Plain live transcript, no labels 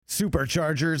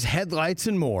superchargers, headlights,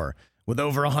 and more. With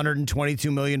over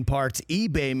 122 million parts,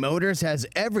 eBay Motors has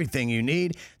everything you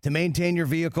need to maintain your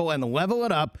vehicle and level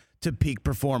it up to peak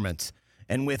performance.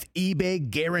 And with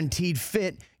eBay Guaranteed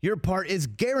Fit, your part is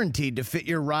guaranteed to fit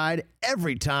your ride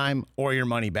every time or your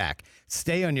money back.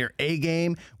 Stay on your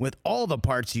A-game with all the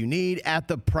parts you need at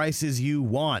the prices you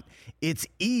want. It's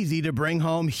easy to bring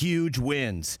home huge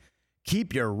wins.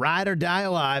 Keep your ride or die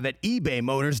alive at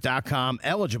ebaymotors.com.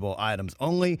 Eligible items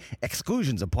only.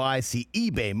 Exclusions apply. See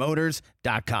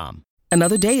ebaymotors.com.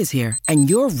 Another day is here, and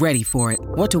you're ready for it.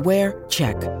 What to wear?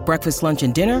 Check. Breakfast, lunch,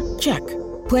 and dinner? Check.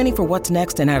 Planning for what's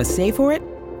next and how to save for it?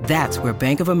 That's where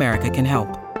Bank of America can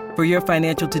help. For your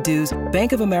financial to-dos,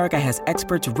 Bank of America has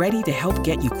experts ready to help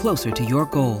get you closer to your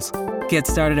goals. Get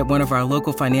started at one of our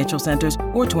local financial centers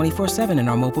or 24/7 in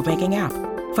our mobile banking app.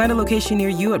 Find a location near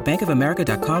you at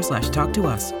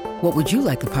bankofamerica.com/talktous. What would you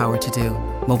like the power to do?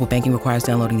 Mobile banking requires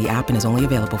downloading the app and is only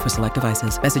available for select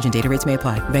devices. Message and data rates may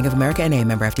apply. Bank of America N.A.,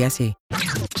 member FDIC.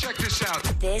 Check this out.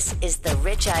 This is the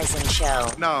Rich Eisen Show.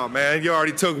 No, man, you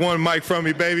already took one mic from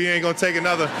me, baby. You ain't gonna take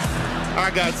another. I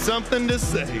got something to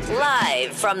say.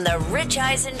 Live from the Rich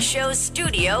Eisen Show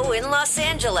studio in Los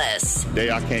Angeles.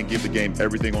 Day I can't give the game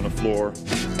everything on the floor,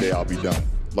 day I'll be done.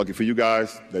 Lucky for you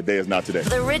guys, that day is not today.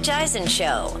 The Rich Eisen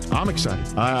Show. I'm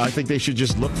excited. I think they should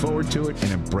just look forward to it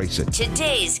and embrace it.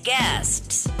 Today's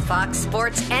guests: Fox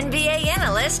Sports NBA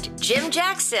analyst Jim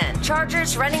Jackson,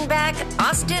 Chargers running back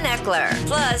Austin Eckler,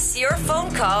 plus your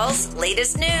phone calls,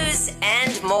 latest news,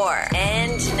 and more.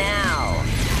 And now,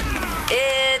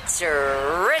 it's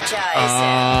Rich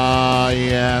Eisen.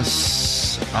 Yes.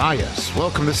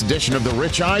 Welcome to this edition of the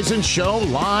Rich Eisen Show,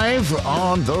 live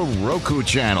on the Roku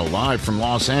channel, live from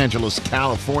Los Angeles,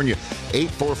 California.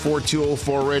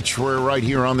 844-204-RICH. We're right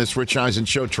here on this Rich Eisen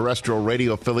Show, terrestrial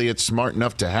radio affiliate, smart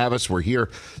enough to have us. We're here,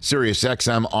 Sirius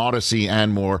XM, Odyssey,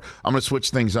 and more. I'm going to switch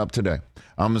things up today.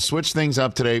 I'm going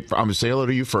to say hello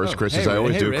to you first, Chris, as I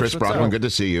always do. Rich, Chris Brockman, good to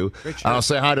see you. I'll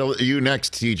say hi to you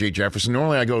next, TJ Jefferson.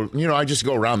 Normally I just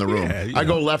go around the room. Yeah, I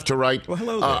go left to right. Well,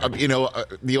 hello there.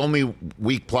 The only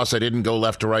week plus I didn't go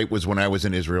left to right was when I was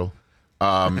in Israel.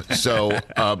 Good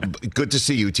to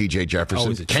see you, TJ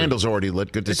Jefferson. Candles already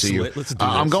lit. Good to see you.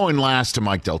 I'm going last to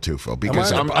Mike Del Tufo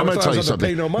because I'm going to tell you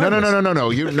something. No.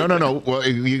 Well,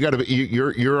 you got to.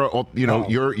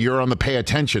 You're on the pay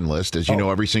attention list, as you know,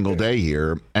 every single day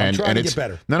here. And I'm trying to it's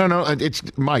get better. No. It's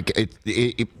Mike.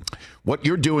 What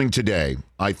you're doing today,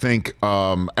 I think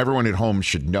everyone at home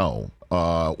should know,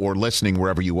 or listening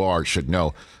wherever you are should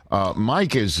know.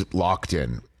 Mike is locked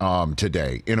in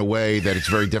today in a way that it's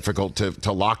very difficult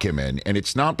to lock him in. And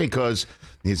it's not because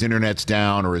his internet's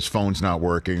down or his phone's not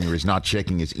working or he's not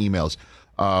checking his emails.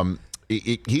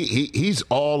 He's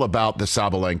all about the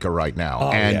Sabalenka right now.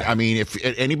 I mean, if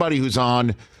anybody who's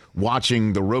on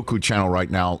watching the Roku channel right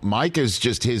now, Mike is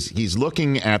just he's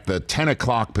looking at the 10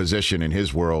 o'clock position in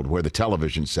his world where the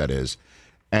television set is.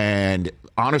 And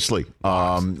honestly,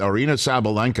 Arina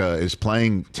Sabalenka is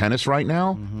playing tennis right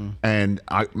now. Mm-hmm. And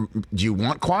do you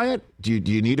want quiet? Do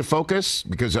you need to focus?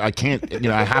 Because I can't,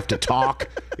 I have to talk.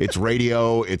 It's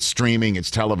radio, it's streaming, it's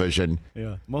television.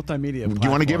 Yeah, multimedia. Do you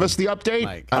want to give us the update?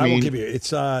 Mike. I will give you. It's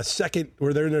second,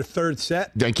 where they're in their third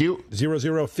set. Thank you. 0-0,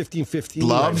 15-15.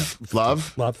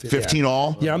 Love. 15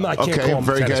 all. Yeah, I can't call them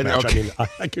very tennis good. match. Okay. I mean,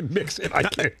 I could mix it. I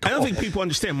don't think people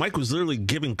understand. Mike was literally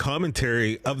giving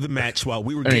commentary of the match while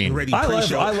we were getting ready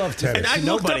pre-show. I love tennis. And I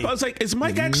looked up. I was like, is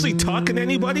Mike actually talking to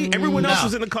anybody? Everyone else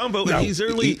was in the convo, and he's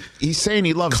literally he's saying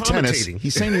he loves tennis.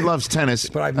 He's saying he loves tennis.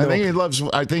 But I think he loves.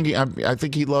 I think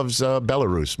he loves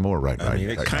Belarus more right now. I mean,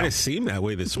 it kind of seemed that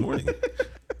way this morning.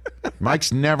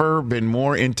 Mike's never been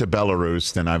more into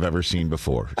Belarus than I've ever seen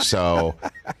before. So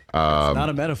it's not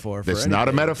a metaphor for anything. It's not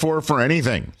a metaphor for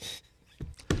anything.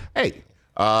 Hey.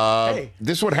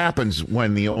 This is what happens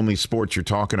when the only sports you're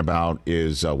talking about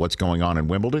is what's going on in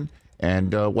Wimbledon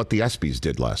and what the ESPYs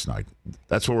did last night.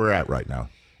 That's where we're at right now.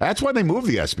 That's why they moved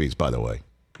the ESPYs, by the way.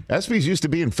 ESPYs used to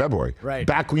be in February. Right.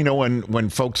 Back, when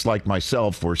folks like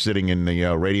myself were sitting in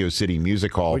the Radio City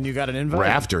Music Hall. When you got an invite?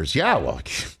 Rafters. Yeah, well,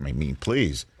 I mean,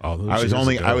 please. I was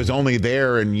only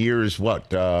there in years,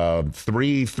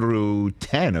 3 through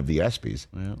 10 of the ESPYs.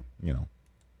 Yeah.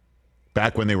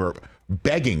 Back when they were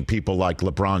begging people like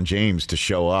LeBron James to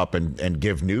show up and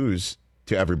give news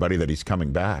to everybody that he's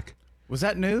coming back. Was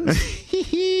that news?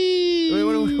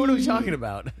 What are we talking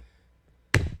about?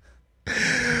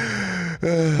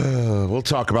 We'll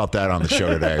talk about that on the show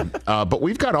today. But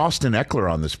we've got Austin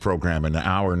Eckler on this program in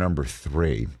hour number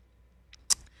 3.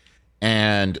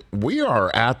 And we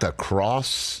are at the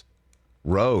crossroads.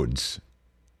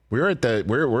 We're in the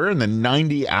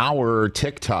 90-hour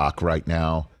TikTok right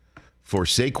now for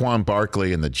Saquon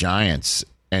Barkley and the Giants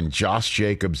and Josh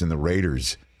Jacobs and the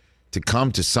Raiders to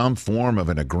come to some form of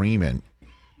an agreement,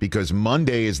 because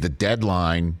Monday is the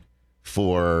deadline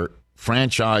for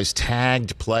franchise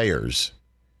tagged players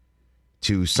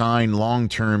to sign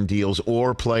long-term deals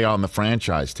or play on the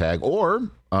franchise tag or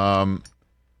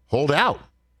hold out,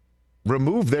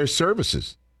 remove their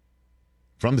services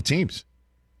from the teams.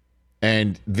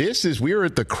 And we're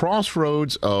at the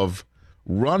crossroads of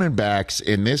running backs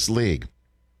in this league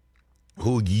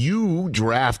who you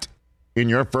draft in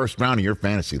your first round of your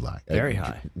fantasy line. Very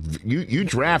high. You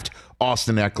draft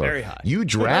Austin Eckler. Very high. You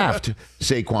draft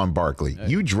Saquon Barkley.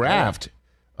 You draft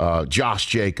Josh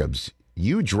Jacobs.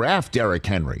 You draft Derrick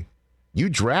Henry. You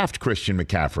draft Christian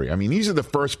McCaffrey. I mean, these are the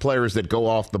first players that go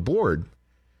off the board,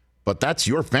 but that's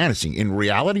your fantasy. In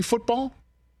reality football,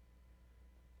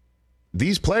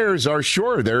 these players are,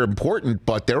 sure, they're important,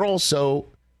 but they're also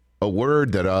a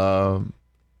word that,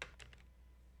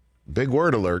 big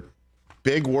word alert,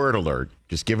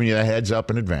 just giving you a heads up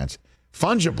in advance.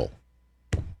 Fungible.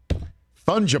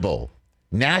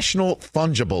 National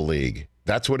Fungible League.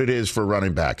 That's what it is for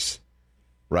running backs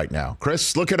right now.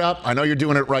 Chris, look it up. I know you're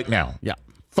doing it right now. Yeah.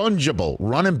 Fungible.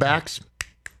 Running backs,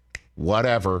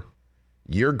 whatever.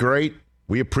 You're great.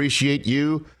 We appreciate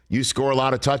you. You score a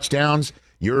lot of touchdowns.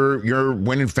 You're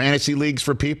winning fantasy leagues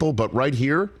for people, but right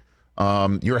here,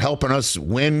 you're helping us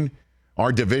win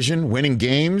our division, winning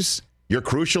games. You're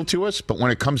crucial to us, but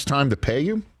when it comes time to pay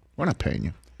you, we're not paying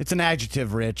you. It's an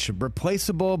adjective, Rich.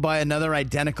 Replaceable by another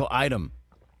identical item.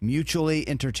 Mutually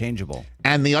interchangeable.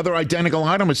 And the other identical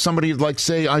item is somebody like,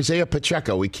 say, Isaiah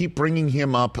Pacheco. We keep bringing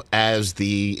him up as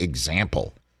the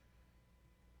example.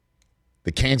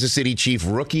 The Kansas City Chief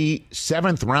rookie,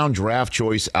 7th-round draft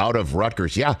choice out of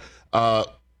Rutgers. Yeah,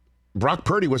 Brock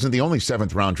Purdy wasn't the only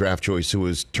 7th-round draft choice who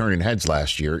was turning heads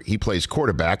last year. He plays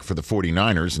quarterback for the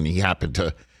 49ers, and he happened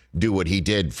to do what he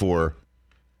did for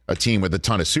a team with a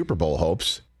ton of Super Bowl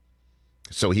hopes.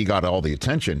 So he got all the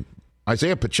attention.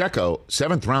 Isaiah Pacheco,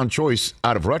 7th-round choice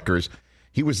out of Rutgers.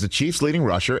 He was the Chiefs' leading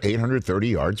rusher, 830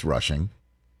 yards rushing,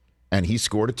 and he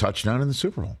scored a touchdown in the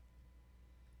Super Bowl.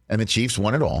 And the Chiefs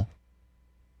won it all.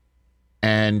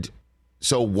 And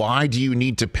so why do you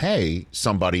need to pay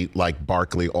somebody like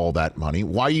Barkley all that money?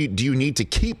 Why do you need to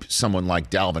keep someone like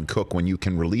Dalvin Cook when you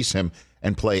can release him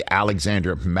and play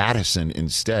Alexander Madison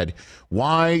instead?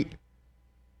 Why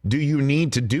do you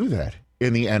need to do that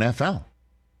in the NFL?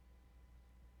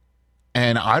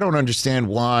 And I don't understand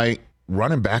why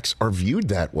running backs are viewed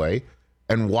that way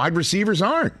and wide receivers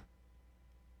aren't.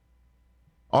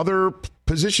 Other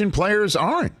position players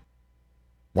aren't.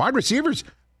 Wide receivers,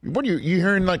 what are you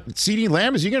hearing, like CeeDee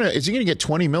Lamb, is he gonna get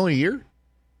 $20 million a year?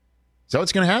 Is that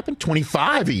what's gonna happen?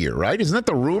 $25 a year, right? Isn't that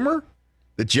the rumor?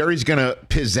 That Jerry's gonna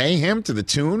pizzay him to the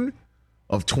tune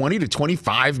of $20 to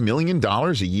 $25 million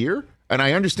a year? And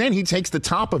I understand he takes the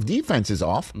top of defenses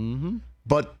off,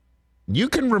 but you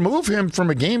can remove him from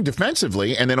a game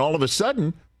defensively, and then all of a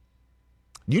sudden,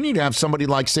 you need to have somebody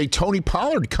like, say, Tony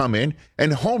Pollard come in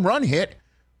and home run hit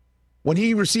when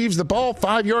he receives the ball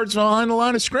 5 yards behind the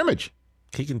line of scrimmage.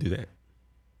 He can do that.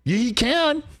 Yeah, he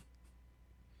can.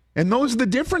 And those are the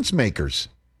difference makers.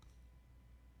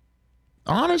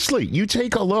 Honestly, you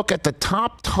take a look at the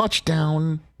top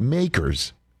touchdown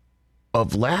makers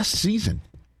of last season.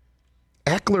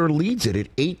 Eckler leads it at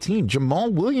 18.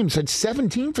 Jamal Williams had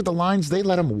 17 for the Lions. They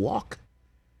let him walk.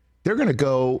 They're going to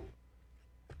go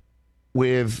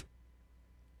with,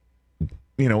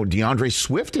 DeAndre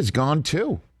Swift is gone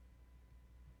too.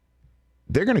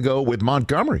 They're going to go with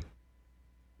Montgomery.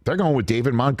 They're going with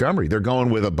David Montgomery. They're going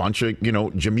with a bunch of,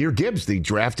 Jahmyr Gibbs. They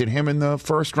drafted him in the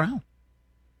first round.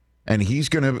 And he's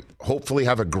going to hopefully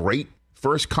have a great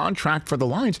first contract for the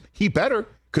Lions. He better,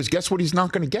 because guess what he's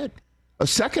not going to get? A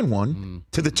second one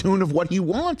to the tune of what he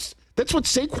wants. That's what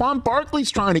Saquon Barkley's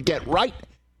trying to get right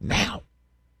now.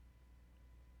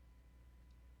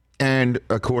 And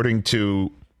according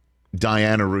to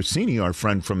Diana Rossini, our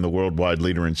friend from the Worldwide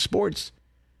Leader in Sports,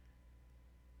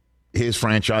 his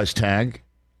franchise tag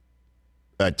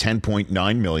at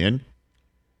 $10.9 million.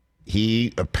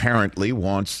 He apparently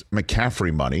wants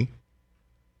McCaffrey money.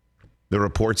 The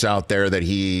reports out there that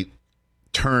he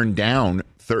turned down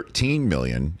 $13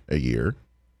 million a year.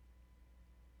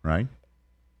 Right?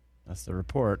 That's the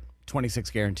report.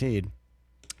 26 guaranteed.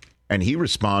 And he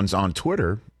responds on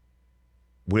Twitter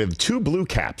with 2 blue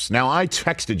caps. Now, I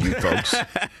texted you folks.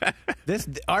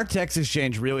 Our text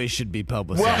exchange really should be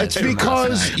publicized. Well, it's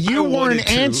because you weren't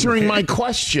answering my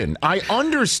question. I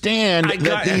understand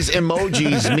that these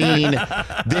emojis mean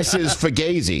this is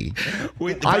Fugazi.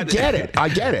 I get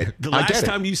it. The last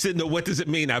time you said, no, what does it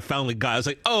mean? I finally got it. I was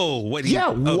like, oh, what do you... Yeah,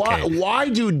 okay. why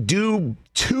do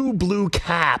 2 blue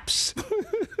caps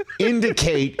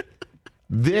indicate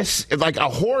this? Like a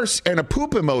horse and a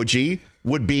poop emoji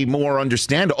would be more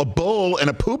understandable. A bull and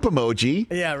a poop emoji.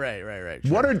 Yeah, right.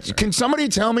 Sure, Can somebody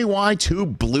tell me why 2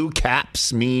 blue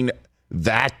caps mean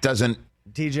that doesn't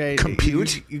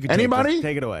compute? You Anybody?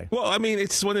 Take it away. Well, I mean,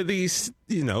 it's one of these,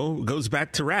 goes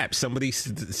back to rap. Somebody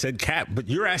said cap, but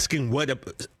you're asking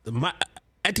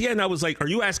at the end, I was like, are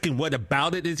you asking what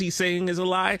about it is he saying is a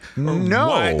lie? Or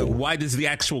no. Why does the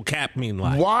actual cap mean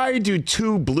lie? Why do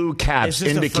 2 blue caps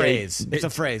indicate? A phrase. It's a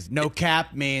phrase. No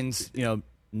cap means, no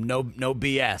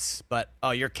BS. But,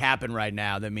 you're capping right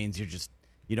now. That means you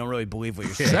don't really believe what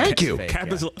you're saying. Thank you.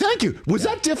 Thank you. Was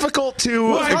that difficult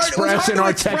to express in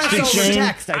our text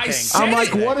exchange? I'm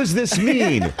like, what does this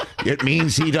mean? It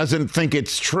means he doesn't think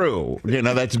it's true.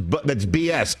 That's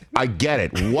BS. I get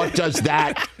it. What does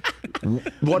that...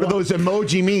 What do those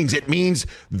emoji means? It means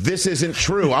this isn't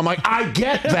true. I'm like, I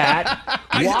get that.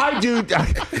 Why do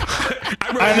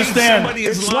I understand?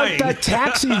 It's like that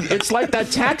taxi. It's like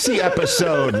that taxi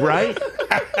episode, right?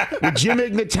 With Jim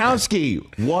Ignatowski.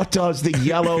 What does the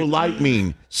yellow light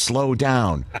mean? Slow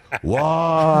down.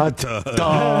 What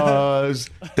does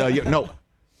the no?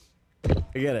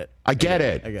 I get it. I get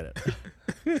it. I get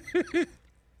it.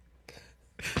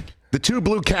 The 2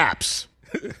 blue caps.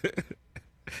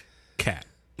 Cat.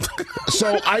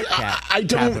 So I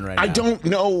don't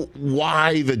know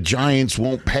why the Giants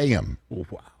won't pay him.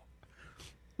 Wow. I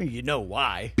mean, you know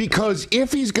why? Because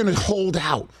if he's going to hold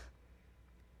out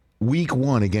week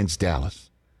 1 against Dallas,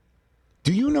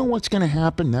 do you know what's going to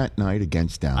happen that night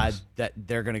against Dallas? That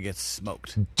they're going to get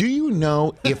smoked. Do you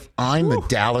know if I'm the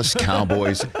Dallas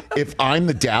Cowboys,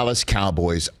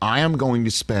 I am going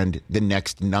to spend the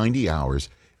next 90 hours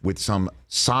with some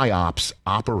psyops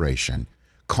operation,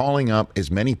 calling up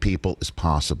as many people as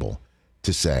possible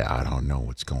to say, I don't know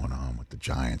what's going on with the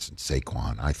Giants and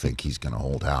Saquon. I think he's going to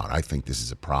hold out. I think this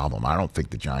is a problem. I don't think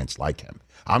the Giants like him.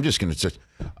 I'm just going to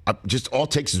just all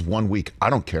it takes is 1 week. I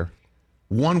don't care.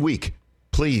 1 week,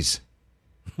 please.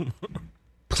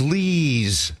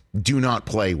 Please do not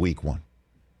play week 1.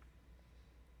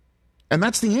 And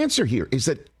that's the answer here, is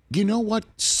that, you know what?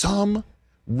 Some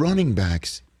running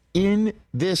backs in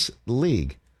this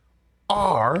league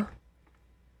are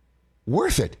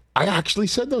worth it. I actually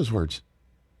said those words.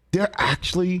 They're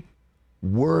actually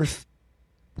worth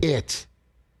it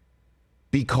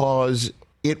because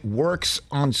it works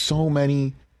on so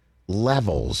many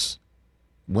levels.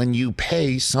 When you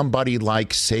pay somebody like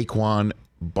Saquon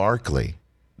Barkley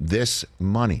this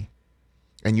money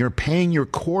and you're paying your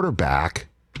quarterback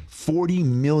 $40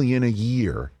 million a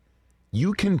year,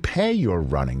 you can pay your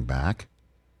running back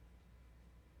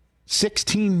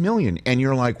 $16 million, and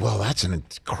you're like, well, that's an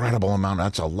incredible amount.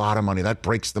 That's a lot of money. That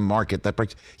breaks the market.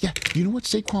 Yeah, you know what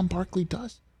Saquon Barkley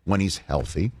does when he's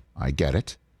healthy? I get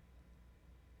it.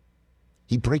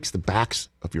 He breaks the backs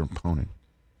of your opponent.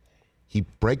 He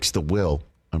breaks the will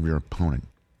of your opponent.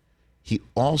 He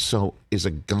also is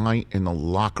a guy in the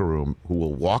locker room who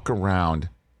will walk around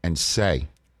and say,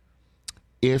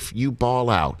 if you ball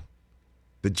out,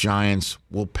 the Giants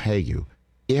will pay you.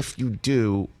 If you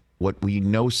do what we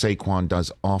know Saquon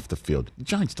does off the field. The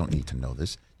Giants don't need to know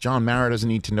this. John Mara doesn't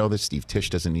need to know this. Steve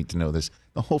Tisch doesn't need to know this.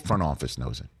 The whole front office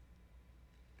knows it.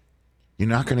 You're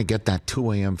not going to get that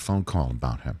 2 a.m. phone call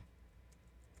about him.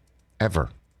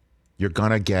 Ever. You're going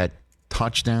to get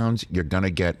touchdowns. You're going to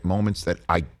get moments that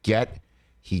I get.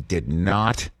 He did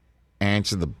not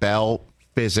answer the bell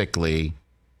physically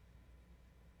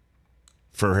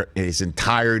for his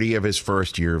entirety of his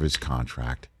first year of his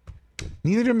contract.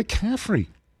 Neither did McCaffrey.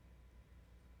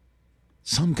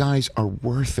 Some guys are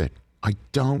worth it. I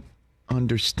don't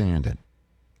understand it.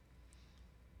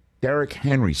 Derrick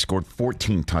Henry scored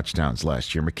 14 touchdowns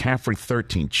last year. McCaffrey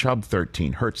 13, Chubb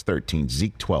 13, Hurts 13,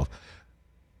 Zeke 12.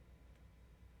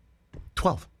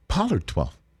 12. Pollard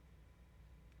 12.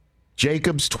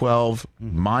 Jacobs 12,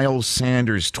 Miles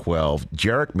Sanders 12,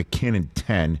 Jerick McKinnon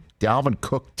 10, Dalvin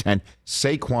Cook 10,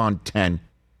 Saquon 10,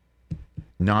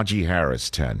 Najee Harris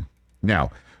 10.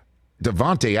 Now,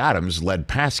 Davante Adams led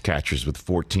pass catchers with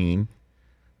 14.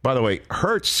 By the way,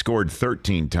 Hurts scored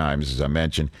 13 times, as I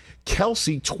mentioned.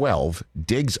 Kelsey 12,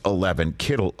 Diggs 11,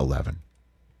 Kittle 11.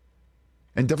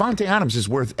 And Davante Adams is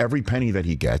worth every penny that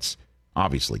he gets.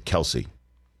 Obviously, Kelsey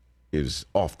is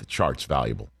off the charts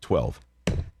valuable, 12.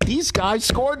 These guys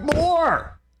scored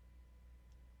more.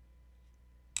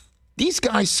 These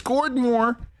guys scored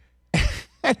more.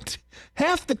 And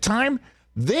half the time,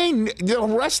 the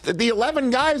rest of the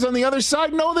 11 guys on the other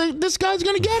side know that this guy's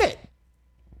going to get it.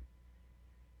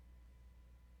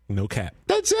 No cap.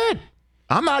 That's it.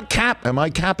 I'm not cap. Am I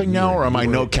capping now or am I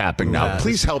no capping now?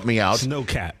 Please help me out. It's no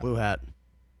cap. Blue hat.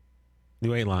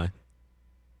 You ain't lying.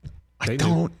 I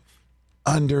don't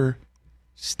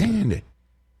understand it.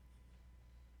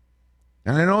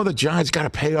 And I know the Giants got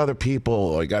to pay other people,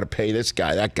 or you got to pay this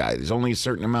guy, that guy. There's only a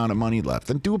certain amount of money left.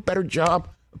 Then do a better job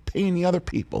of paying the other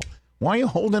people. Why are you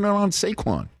holding it on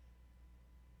Saquon?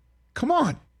 Come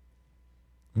on.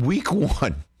 Week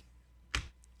one.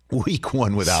 Week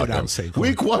one without him.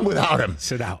 Week one without him.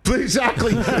 Sit out.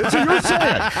 Exactly. That's what you're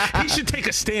saying. He should take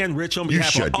a stand, Rich, on You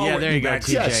behalf should. of all Yeah, there you go, backs.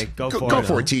 TJ. Yes. Go for it. Go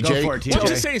for it, TJ. Go for it, TJ. What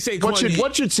you say, Saquon?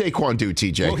 What should Saquon do,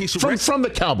 TJ? Well, he should from the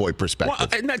Cowboy perspective.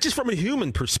 Well, not just from a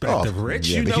human perspective, Rich.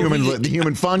 Yeah, you the know,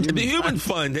 human fund. The human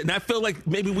fund. And I feel like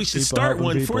maybe we should start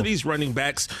one for these running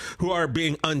backs who are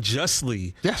being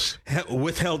unjustly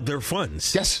withheld their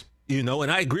funds. Yes. You know,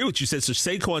 and I agree with you. So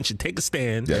Saquon should take a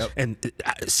stand and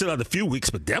sit out a few weeks,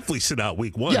 but definitely sit out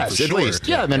week one. Yes, for at sure. least.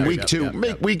 Yeah, and then week two,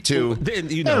 make week two. Then,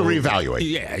 reevaluate.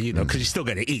 Yeah, because you still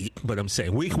got to eat. But I'm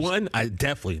saying week one, I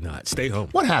definitely not. Stay home.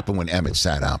 What happened when Emmett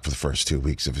sat out for the first 2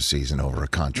 weeks of a season over a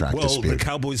contract dispute? Well, the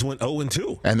Cowboys went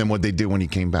 0-2. And then what'd they do when he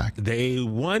came back? They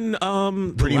won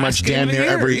pretty much damn near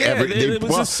every. It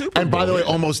was a Super Bowl. And by the way,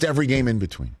 almost every game in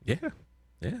between. Yeah.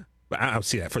 I don't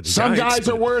see that for the Some Giants. guys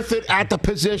are worth it at the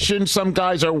position. Some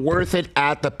guys are worth it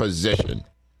at the position.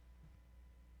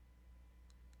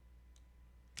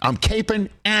 I'm caping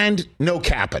and no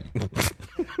capping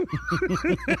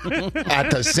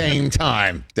at the same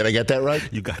time. Did I get that right?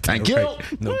 You got that Thank you.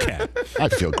 right. No cap. I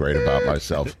feel great about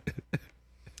myself.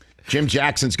 Jim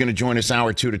Jackson's going to join us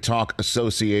hour 2 to talk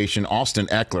association. Austin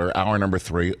Eckler, hour number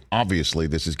 3. Obviously,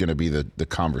 this is going to be the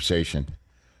conversation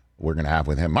we're going to have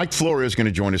with him. Mike Florio is going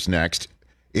to join us next.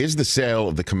 Is the sale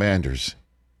of the Commanders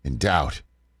in doubt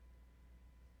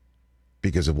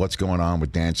because of what's going on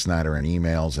with Dan Snyder and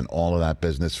emails and all of that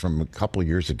business from a couple of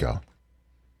years ago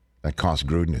that cost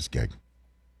Gruden his gig?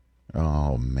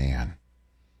 Oh, man.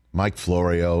 Mike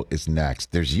Florio is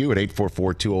next. There's you at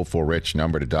 844-204-RICH,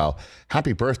 number to dial.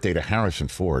 Happy birthday to Harrison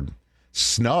Ford,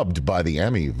 snubbed by the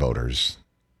Emmy voters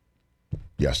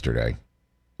yesterday.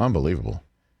 Unbelievable.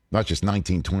 Not just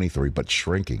 1923, but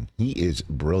shrinking. He is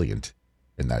brilliant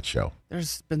in that show.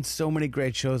 There's been so many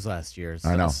great shows last year. So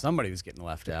I know. Somebody was getting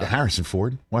left out. Harrison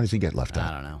Ford? Why does he get left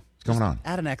out? I don't know. What's going on?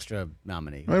 Add an extra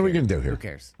nominee. What are we going to do here? Who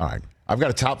cares? All right. I've got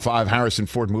a top 5 Harrison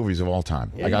Ford movies of all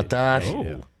time. I got that.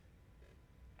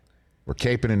 We're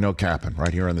caping and no capping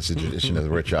right here on this edition of the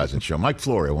Rich Eisen Show. Mike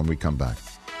Florio when we come back.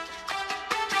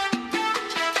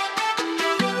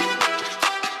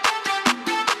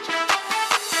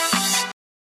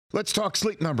 Let's talk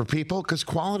Sleep Number, people, because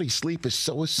quality sleep is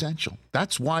so essential.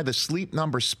 That's why the Sleep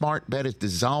Number smart bed is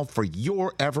designed for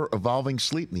your ever-evolving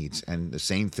sleep needs, and the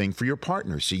same thing for your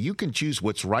partner, so you can choose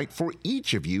what's right for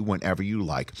each of you whenever you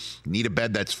like. Need a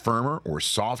bed that's firmer or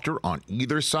softer on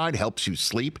either side, helps you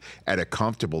sleep at a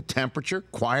comfortable temperature,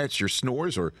 quiets your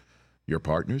snores or your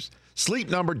partner's? Sleep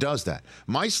Number does that.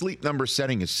 My Sleep Number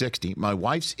setting is 60. My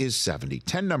wife's is 70.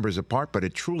 10 numbers apart, but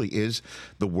it truly is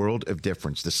the world of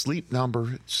difference. The Sleep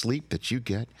Number sleep that you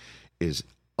get is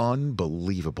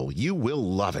unbelievable. You will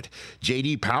love it.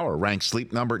 J.D. Power ranks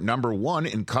Sleep Number number 1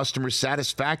 in customer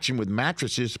satisfaction with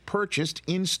mattresses purchased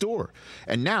in store.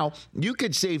 And now you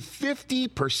could save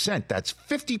 50%. That's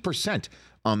 50%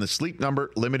 on the Sleep Number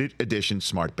limited edition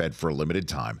smart bed for a limited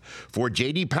time. For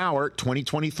J.D. Power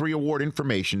 2023 award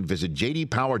information, visit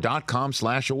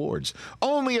jdpower.com/awards.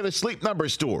 Only at a Sleep Number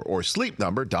store or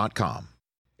sleepnumber.com.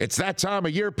 It's that time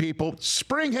of year, people.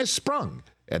 Spring has sprung,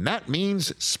 and that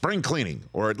means spring cleaning,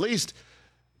 or at least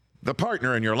the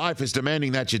partner in your life is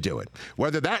demanding that you do it.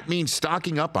 Whether that means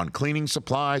stocking up on cleaning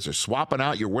supplies or swapping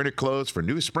out your winter clothes for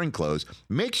new spring clothes,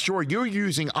 make sure you're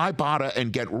using Ibotta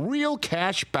and get real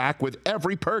cash back with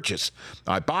every purchase.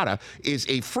 Ibotta is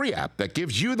a free app that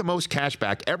gives you the most cash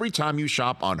back every time you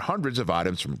shop on hundreds of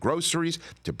items, from groceries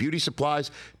to beauty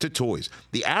supplies to toys.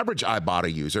 The average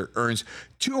Ibotta user earns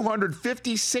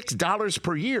 $256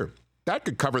 per year. That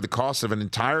could cover the cost of an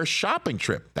entire shopping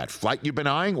trip, that flight you've been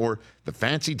eyeing, or the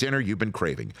fancy dinner you've been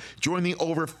craving. Join the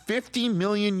over 50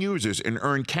 million users and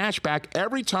earn cash back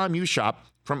every time you shop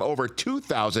from over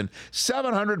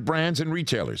 2,700 brands and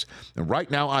retailers. And right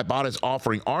now, Ibotta is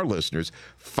offering our listeners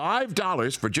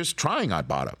 $5 for just trying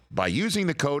Ibotta by using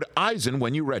the code EISEN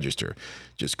when you register.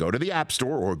 Just go to the App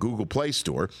Store or Google Play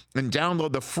Store and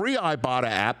download the free Ibotta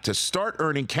app to start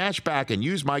earning cash back and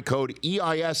use my code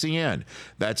EISEN.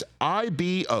 That's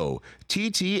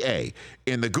IBOTTA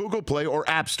in the Google Play or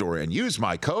App Store and use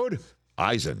my code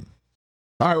EISEN.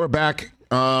 All right, we're back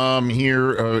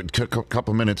here. A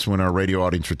couple minutes when our radio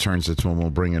audience returns. That's when we'll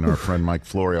bring in our friend Mike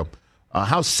Florio.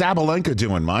 How's Sabalenka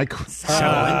doing, Mike?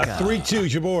 3-2,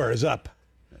 Jabor is up.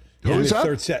 Who's up?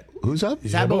 Third set. Who's up?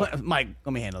 Mike,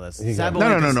 let me handle this.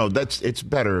 No. It's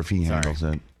better if he handles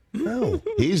it. No.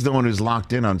 He's the one who's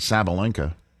locked in on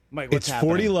Sabalenka. Mike, what's It's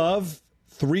happening? 40-love,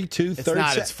 3-2, It's third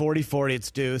not. set. It's 40-40.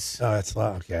 It's deuce. Oh, it's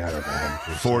okay. I don't know.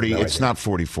 40. It's not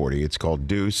 40-40. It's called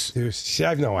deuce. Dude, see, I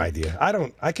have no idea.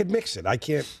 I could mix it. I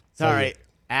can't. Sorry.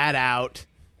 Add out.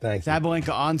 Thank you.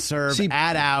 Sabalenka on serve. See-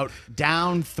 add out.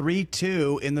 Down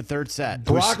 3-2 in the third set.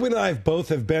 Brockman and I both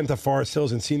have been to Forest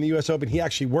Hills and seen the U.S. Open. He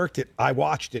actually worked it. I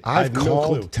watched it. I I've have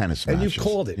called no clue. tennis And matches. you've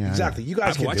called it. Yeah, exactly. You guys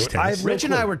I've can do watched it. tennis. I have no Rich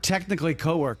and clue. I were technically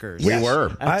coworkers. Yes. We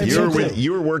were. I have You no were, clue.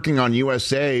 you were working on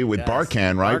USA with Yes.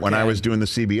 Barkan, right? When I Barkan. was doing the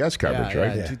CBS coverage,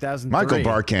 right? Yeah. 2003. Michael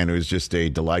Barkan, who is just a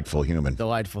delightful human.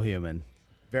 Delightful human.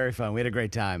 Very fun. We had a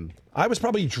great time. I was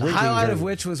probably The drinking. highlight of during-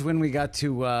 which was when we got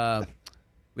to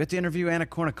interview Anna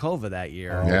Kournikova that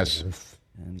year. Yes.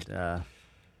 And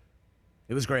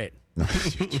it was great.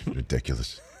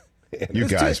 Ridiculous. You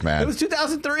guys, man. It was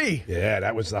 2003. Yeah,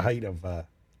 that was the height of.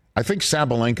 I think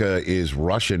Sabalenka is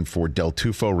Russian for Del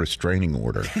Tufo restraining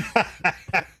order.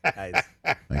 Nice.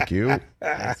 Thank you.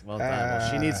 Nice. Well done.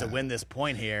 Well, she needs to win this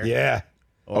point here. Yeah.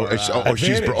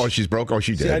 She's broke. Oh,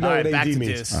 she did. See, I know All what right, back AD to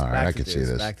means. deuce. All right, Back I to can see deuce.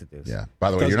 this. Back to deuce. Yeah. By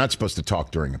the way, you're not supposed to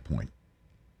talk during a point.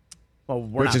 Well,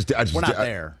 we're not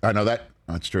there. I know that.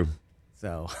 That's true.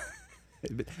 So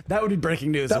that would be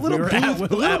breaking news. That if little we were booth, at, the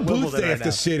little at booth Wimbledon they have right to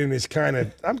now. sit in is kind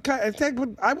of.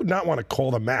 I would not want to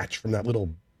call the match from that little,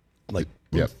 booth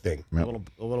Yep. thing. Yep. A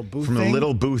little booth From thing? the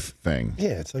little booth thing.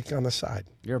 Yeah, it's like on the side.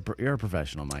 You're a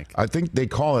professional, Mike. I think they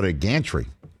call it a gantry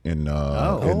in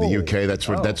the UK. That's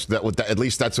what at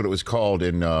least that's what it was called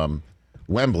in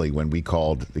Wembley when we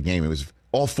called the game. It was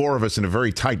all four of us in a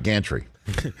very tight gantry.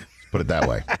 Let's put it that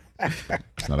way.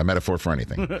 It's not a metaphor for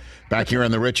anything. Back here on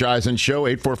the Rich Eisen Show,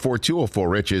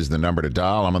 844-204-RICH is the number to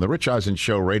dial. I'm on the Rich Eisen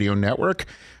Show radio network.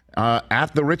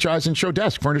 At the Rich Eisen Show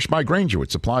desk, furnished by Grainger, with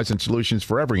supplies and solutions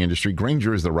for every industry.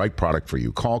 Grainger is the right product for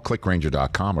you. Call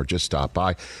clickgrainger.com or just stop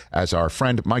by, as our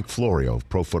friend Mike Florio of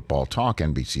Pro Football Talk,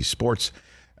 NBC Sports,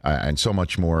 and so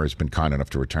much more has been kind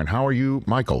enough to return. How are you,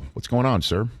 Michael? What's going on,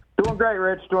 sir? Doing great,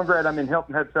 Rich. Doing great. I'm in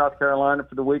Hilton Head, South Carolina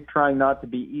for the week, trying not to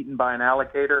be eaten by an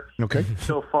alligator. Okay.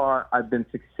 So far, I've been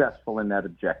successful in that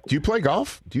objective. Do you play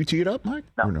golf? Do you tee it up, Mike?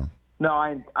 No. Or no? No,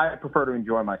 I prefer to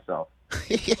enjoy myself.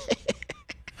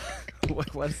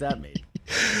 What does that mean?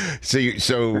 So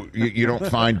you don't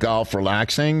find golf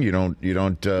relaxing? You don't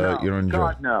enjoy?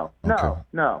 God, no. Okay.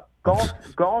 No.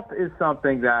 Golf is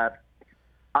something that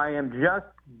I am just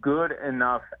good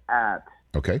enough at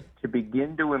Okay. to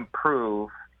begin to improve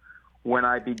when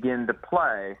I begin to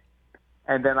play,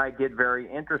 and then I get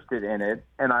very interested in it,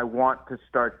 and I want to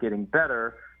start getting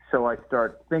better, so I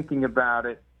start thinking about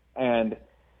it and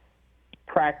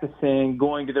practicing,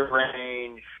 going to the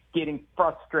range, getting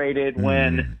frustrated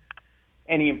when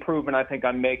any improvement I think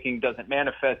I'm making doesn't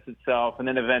manifest itself, and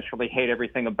then eventually hate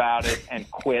everything about it and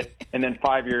quit, and then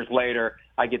 5 years later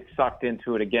I get sucked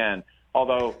into it again.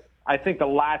 Although I think the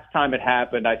last time it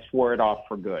happened, I swore it off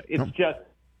for good. It's just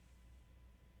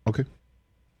Okay.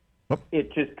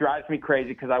 it just drives me crazy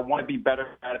because I want to be better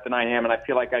at it than I am, and I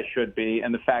feel like I should be,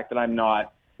 and the fact that I'm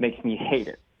not makes me hate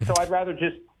it. So I'd rather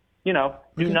just, do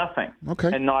nothing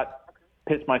and not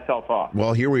piss myself off.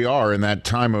 Well, here we are in that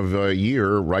time of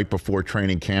year right before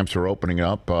training camps are opening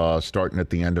up, starting at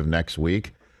the end of next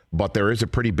week. But there is a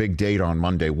pretty big date on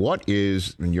Monday. What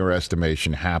is, in your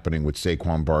estimation, happening with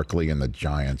Saquon Barkley and the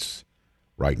Giants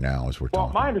right now as we're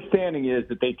talking? Well, my understanding is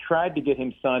that they tried to get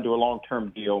him signed to a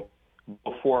long-term deal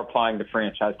before applying the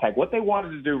franchise tag. What they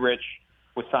wanted to do, Rich,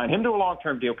 was sign him to a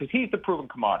long-term deal because he's the proven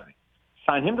commodity.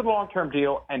 Sign him to the long-term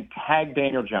deal and tag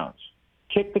Daniel Jones.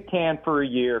 Kick the can for a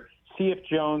year, see if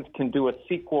Jones can do a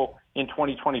sequel in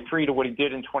 2023 to what he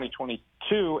did in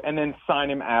 2022, and then sign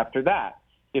him after that,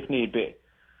 if need be.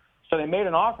 So they made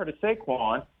an offer to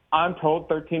Saquon. I'm told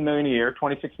 $13 million a year,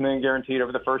 $26 million guaranteed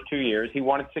over the first 2 years. He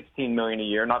wanted $16 million a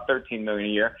year, not $13 million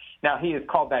a year. Now he has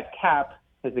called that cap,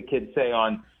 as the kids say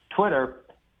on Twitter,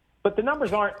 but the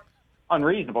numbers aren't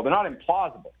unreasonable. They're not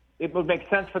implausible. It would make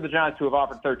sense for the Giants to have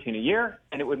offered $13 a year,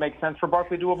 and it would make sense for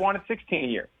Barkley to have wanted $16 a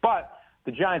year. But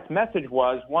The Giants' message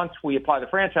was, once we apply the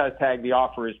franchise tag, the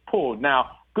offer is pulled.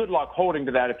 Now, good luck holding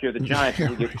to that if you're the Giants as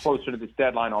we get closer to this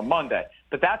deadline on Monday.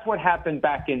 But that's what happened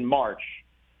back in March.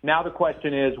 Now the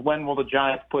question is, when will the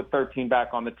Giants put 13 back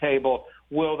on the table?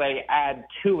 Will they add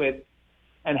to it?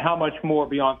 And how much more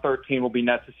beyond 13 will be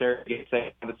necessary to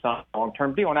say to sign a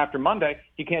long-term deal? And after Monday,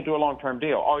 you can't do a long-term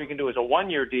deal. All you can do is a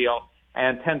one-year deal,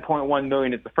 and $10.1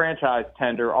 million is the franchise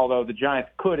tender, although the Giants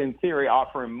could, in theory,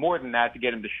 offer him more than that to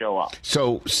get him to show up.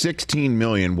 So $16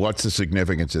 million, what's the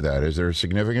significance of that? Is there a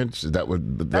significance? That's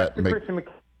the Christian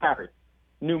McCaffrey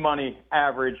new money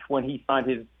average when he signed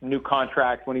his new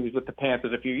contract when he was with the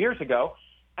Panthers a few years ago.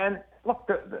 And look,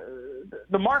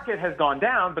 the market has gone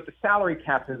down, but the salary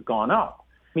cap has gone up.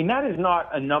 I mean, that is not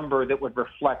a number that would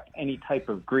reflect any type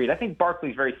of greed. I think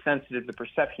Barkley's very sensitive to the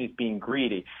perception he's being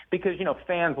greedy because,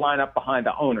 fans line up behind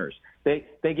the owners. They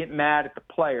get mad at the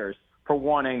players for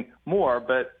wanting more.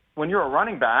 But when you're a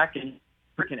running back and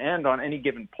you can end on any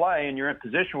given play and you're in a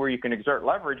position where you can exert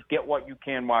leverage, get what you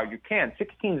can while you can.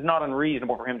 16 is not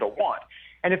unreasonable for him to want.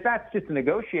 And if that's just a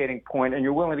negotiating point and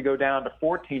you're willing to go down to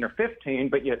 14 or 15,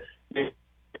 but you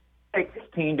take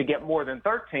 16 to get more than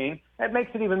 13, that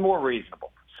makes it even more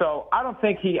reasonable. So I don't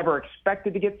think he ever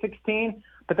expected to get 16,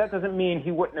 but that doesn't mean he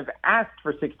wouldn't have asked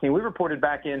for 16. We reported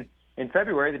back in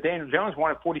February that Daniel Jones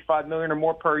wanted $45 million or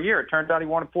more per year. It turned out he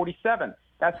wanted 47.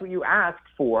 That's what you asked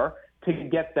for to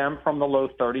get them from the low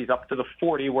 30s up to the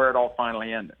 40 where it all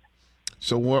finally ended.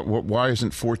 So why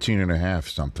isn't 14 and a half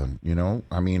something?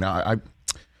 I mean, I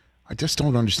just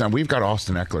don't understand. We've got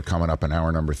Austin Eckler coming up in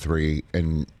hour number 3,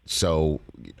 and so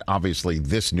obviously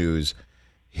this news,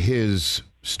 his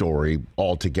story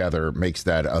altogether makes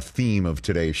that a theme of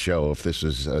today's show. If this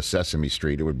was Sesame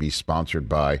Street, it would be sponsored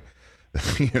by,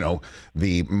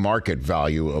 the market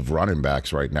value of running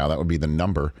backs right now. That would be the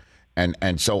number.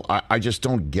 And so I just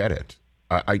don't get it.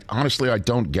 I honestly, I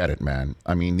don't get it, man.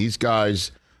 I mean, these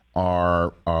guys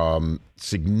are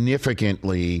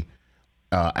significantly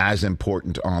as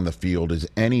important on the field as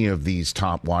any of these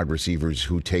top wide receivers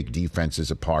who take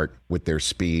defenses apart with their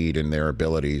speed and their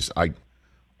abilities.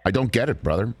 I don't get it,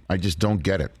 brother. I just don't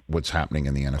get it, what's happening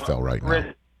in the NFL right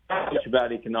now. Not much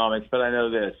about economics, but I know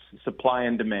this, supply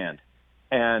and demand.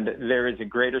 And there is a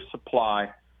greater supply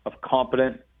of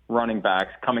competent running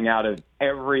backs coming out of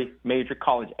every major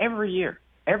college every year.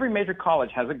 Every major college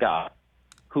has a guy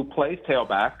who plays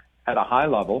tailback at a high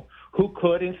level who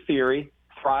could, in theory,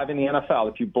 thrive in the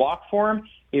NFL. If you block for him,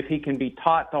 if he can be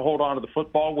taught to hold on to the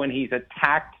football when he's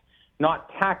attacked,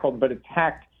 not tackled, but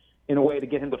attacked in a way to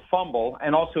get him to fumble,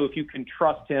 and also if you can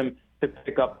trust him to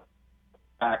pick up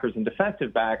backers and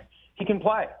defensive backs, he can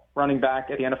play running back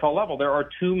at the NFL level. There are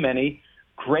too many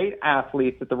great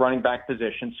athletes at the running back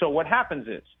position. So what happens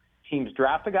is teams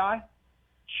draft a guy,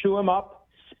 chew him up,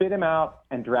 spit him out,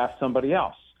 and draft somebody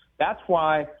else. That's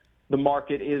why the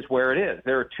market is where it is.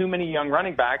 There are too many young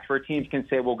running backs where teams can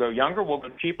say, we'll go younger, we'll go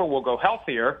cheaper, we'll go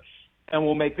healthier, and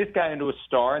we'll make this guy into a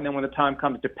star, and then when the time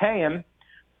comes to pay him,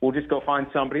 we'll just go find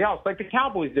somebody else, like the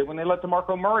Cowboys did when they let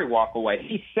DeMarco Murray walk away.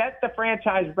 He set the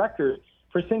franchise record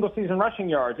for single-season rushing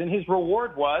yards, and his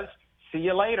reward was, see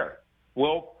you later.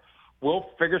 We'll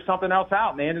figure something else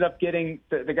out. And they ended up getting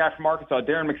the guy from Arkansas,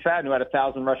 Darren McFadden, who had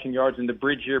 1,000 rushing yards in the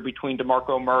bridge year between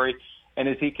DeMarco Murray and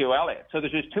Ezekiel Elliott. So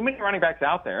there's just too many running backs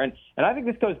out there. And I think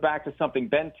this goes back to something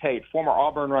Ben Tate, former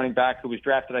Auburn running back who was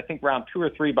drafted, I think, round 2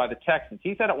 or 3 by the Texans.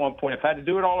 He said at one point, if I had to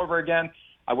do it all over again,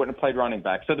 I wouldn't have played running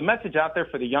back. So the message out there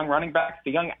for the young running backs,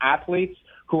 the young athletes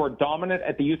who are dominant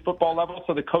at the youth football level,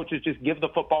 so the coaches just give the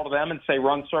football to them and say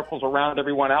run circles around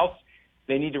everyone else,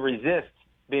 they need to resist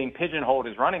being pigeonholed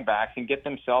as running backs and get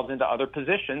themselves into other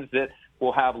positions that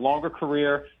will have longer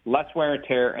career, less wear and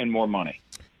tear, and more money.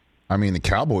 I mean, the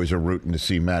Cowboys are rooting to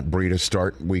see Matt Breida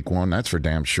start week 1. That's for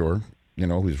damn sure.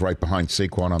 Who's right behind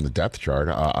Saquon on the depth chart.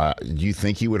 Do you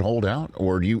think he would hold out?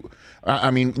 Or do you –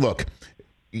 I mean, look –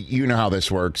 you know how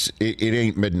this works. It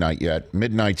ain't midnight yet.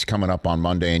 Midnight's coming up on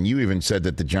Monday, and you even said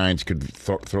that the Giants could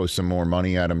throw some more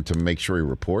money at him to make sure he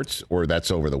reports, or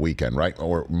that's over the weekend, right?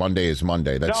 Or Monday is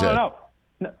Monday. That's it. No.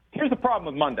 Here's the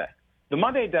problem with Monday. The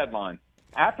Monday deadline,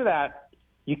 after that,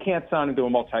 you can't sign him to a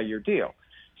multi-year deal.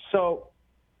 So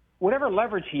whatever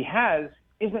leverage he has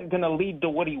isn't going to lead to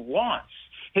what he wants.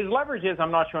 His leverage is,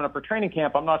 I'm not showing up for training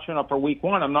camp, I'm not showing up for week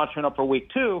 1, I'm not showing up for week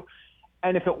 2,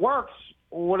 and if it works,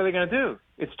 what are they going to do?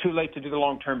 It's too late to do the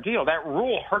long-term deal. That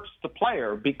rule hurts the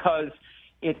player because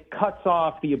it cuts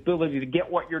off the ability to get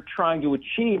what you're trying to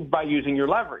achieve by using your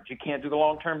leverage. You can't do the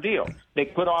long-term deal. They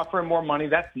could offer him more money.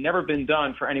 That's never been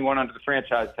done for anyone under the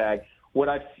franchise tag. What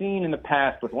I've seen in the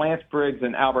past with Lance Briggs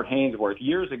and Albert Haynesworth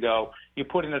years ago, you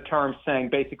put in a term saying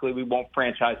basically we won't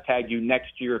franchise tag you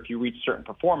next year if you reach certain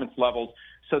performance levels.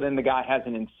 So then the guy has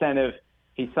an incentive.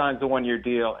 He signs a one-year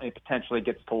deal and he potentially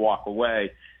gets to walk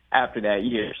away after that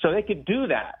year. So they could do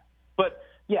that. But,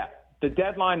 yeah, the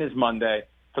deadline is Monday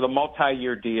for the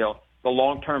multi-year deal, the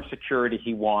long-term security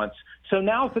he wants. So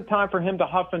now's the time for him to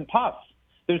huff and puff.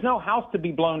 There's no house to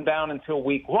be blown down until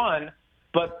week 1,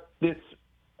 but this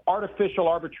artificial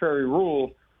arbitrary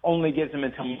rule only gives him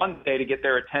until Monday to get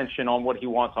their attention on what he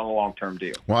wants on a long-term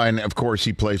deal. Well, and of course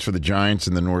he plays for the Giants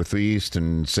in the Northeast,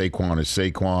 and Saquon is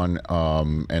Saquon,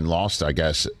 and lost, I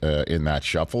guess, in that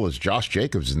shuffle. As Josh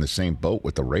Jacobs in the same boat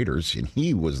with the Raiders, and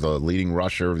he was the leading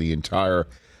rusher of the entire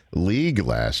league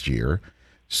last year.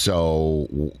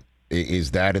 So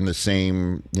is that in the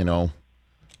same,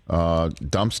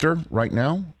 dumpster right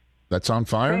now that's on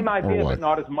fire? Same idea, but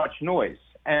not as much noise.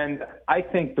 And I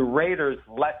think the Raiders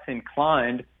less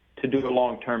inclined to do a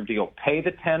long-term deal. Pay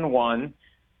the 10-1,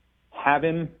 have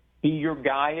him be your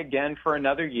guy again for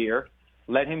another year,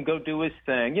 let him go do his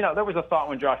thing. There was a thought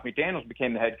when Josh McDaniels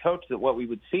became the head coach that what we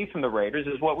would see from the Raiders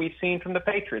is what we've seen from the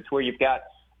Patriots, where you've got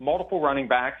multiple running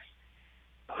backs.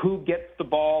 Who gets the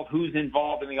ball, who's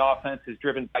involved in the offense is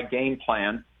driven by game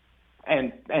plan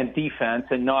and defense,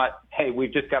 and not, hey,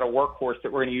 we've just got a workhorse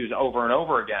that we're going to use over and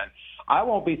over again. I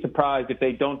won't be surprised if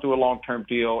they don't do a long-term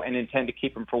deal and intend to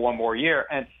keep him for one more year.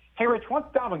 And, hey, Rich, once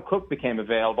Dalvin Cook became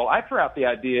available, I threw out the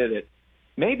idea that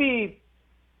maybe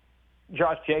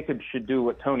Josh Jacobs should do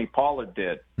what Tony Pollard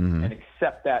did and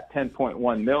accept that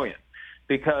 $10.1 million.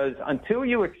 Because until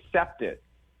you accept it,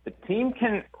 the team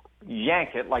can yank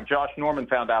it like Josh Norman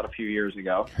found out a few years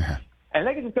ago, and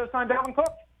they can just go sign Dalvin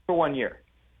Cook for 1 year.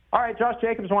 All right, Josh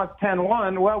Jacobs wants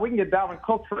 10-1. Well, we can get Dalvin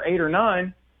Cook for 8 or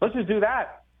 9. Let's just do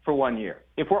that for 1 year,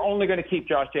 if we're only going to keep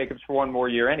Josh Jacobs for one more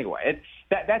year anyway.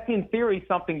 That's in theory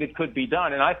something that could be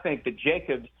done, and I think that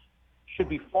Jacobs should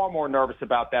be far more nervous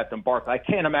about that than Barkley. I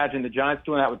can't imagine the Giants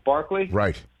doing that with Barkley.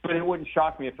 Right. But it wouldn't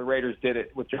shock me if the Raiders did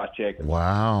it with Josh Jacobs.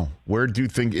 Wow. Where do you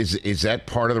think, is that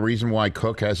part of the reason why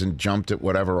Cook hasn't jumped at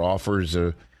whatever offers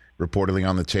reportedly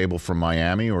on the table from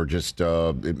Miami, or just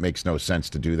it makes no sense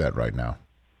to do that right now?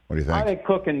 What do you think? I think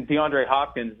Cook and DeAndre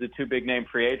Hopkins, the two big-name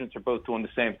free agents, are both doing the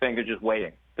same thing. They're just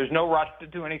waiting. There's no rush to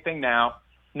do anything now.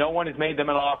 No one has made them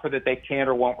an offer that they can't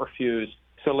or won't refuse.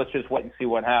 So let's just wait and see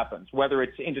what happens, whether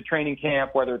it's into training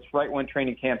camp, whether it's right when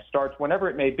training camp starts, whenever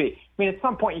it may be. I mean, at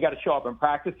some point you got to show up and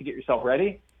practice to get yourself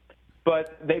ready,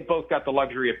 but they both got the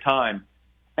luxury of time.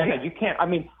 And you can't – I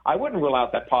mean, I wouldn't rule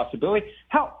out that possibility.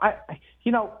 The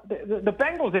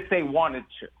Bengals, if they wanted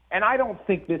to, and I don't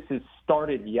think this has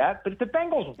started yet, but if the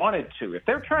Bengals wanted to, if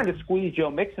they're trying to squeeze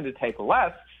Joe Mixon to take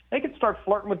less, they could start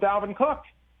flirting with Dalvin Cook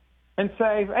and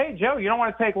say, hey, Joe, you don't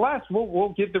want to take less.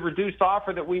 We'll give the reduced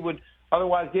offer that we would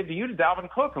otherwise give to you to Dalvin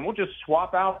Cook, and we'll just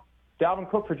swap out Dalvin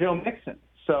Cook for Joe Mixon.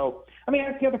 So, I mean,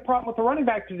 that's the other problem with the running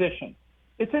back position.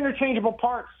 It's interchangeable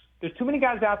parts. There's too many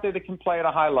guys out there that can play at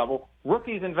a high level,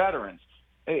 rookies and veterans.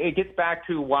 It gets back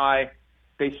to why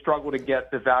they struggle to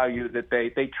get the value that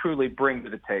they truly bring to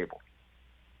the table.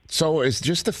 So it's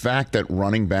just the fact that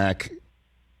running back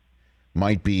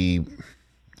might be,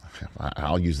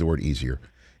 I'll use the word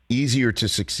easier to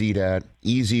succeed at,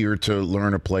 easier to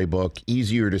learn a playbook,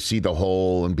 easier to see the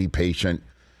hole and be patient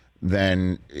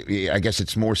than, I guess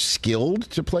it's more skilled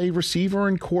to play receiver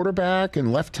and quarterback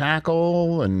and left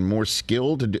tackle, and more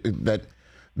skilled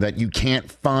that you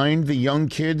can't find the young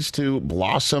kids to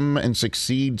blossom and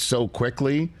succeed so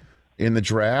quickly in the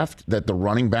draft, that the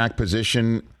running back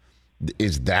position,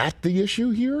 is that the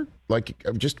issue here? Like,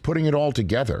 just putting it all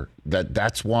together,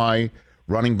 that's why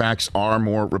running backs are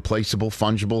more replaceable,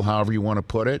 fungible, however you want to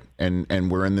put it,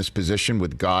 and we're in this position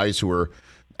with guys who are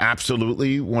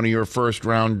absolutely one of your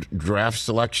first-round draft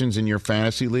selections in your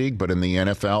fantasy league, but in the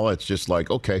NFL, it's just like,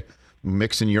 okay,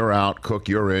 Mixon, you're out. Cook,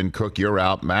 you're in. Cook, you're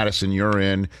out. Madison, you're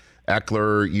in.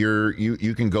 Eckler,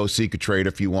 you can go seek a trade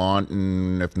if you want,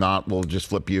 and if not, we'll just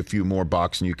flip you a few more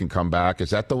bucks and you can come back.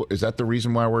 Is that the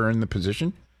reason why we're in the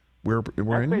position we're That's in?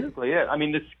 That's basically it. I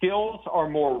mean, the skills are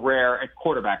more rare at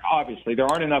quarterback. Obviously, there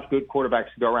aren't enough good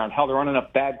quarterbacks to go around. Hell, there aren't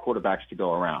enough bad quarterbacks to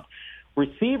go around.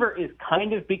 Receiver is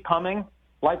kind of becoming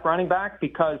like running back,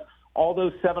 because all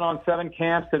those 7-on-7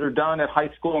 camps that are done at high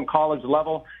school and college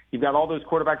level, you've got all those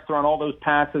quarterbacks throwing all those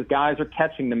passes. Guys are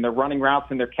catching them. They're running routes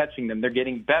and they're catching them. They're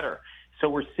getting better. So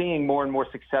we're seeing more and more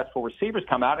successful receivers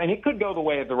come out, and it could go the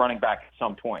way of the running back at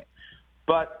some point.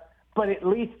 But at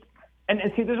least, and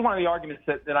see, this is one of the arguments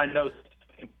that I know.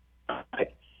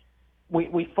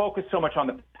 we focus so much on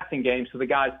the passing game, so the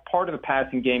guys part of the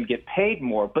passing game get paid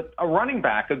more. But a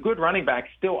good running back,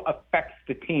 still affects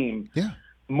the team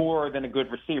more than a good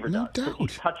receiver does. Doubt.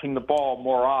 He's touching the ball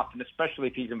more often, especially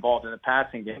if he's involved in the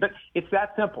passing game. But it's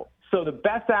that simple. So the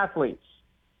best athletes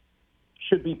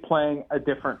should be playing a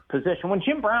different position. When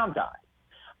Jim Brown died,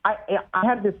 I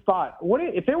had this thought: what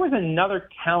if there was another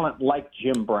talent like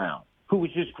Jim Brown, who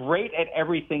was just great at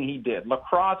everything he did,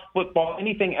 lacrosse, football,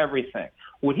 anything, everything?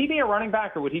 Would he be a running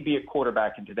back or would he be a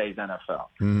quarterback in today's NFL?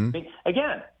 Mm-hmm. I mean,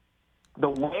 again, the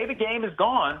way the game is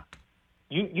gone,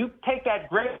 you take that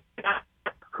great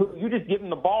who you just give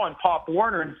him the ball and Pop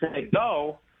Warner and say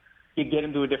go, you get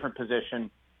him to a different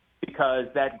position, because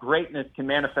that greatness can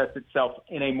manifest itself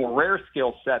in a more rare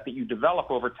skill set that you develop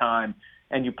over time,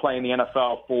 and you play in the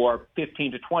NFL for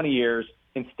 15 to 20 years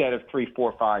instead of 3,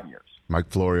 4, 5 years. Mike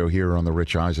Florio here on the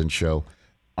Rich Eisen Show.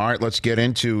 All right, let's get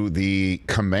into the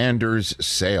Commanders'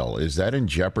 sale. Is that in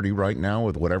jeopardy right now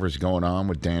with whatever's going on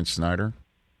with Dan Snyder?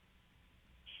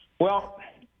 Well,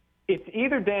 it's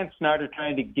either Dan Snyder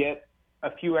trying to get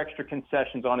a few extra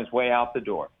concessions on his way out the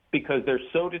door because they're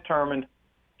so determined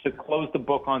to close the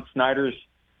book on Snyder's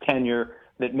tenure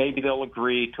that maybe they'll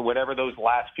agree to whatever those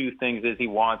last few things is he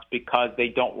wants because they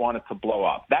don't want it to blow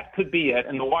up. That could be it.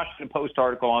 And the Washington Post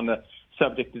article on the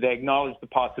subject today acknowledged the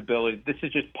possibility. This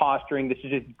is just posturing. This is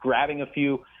just grabbing a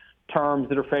few terms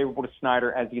that are favorable to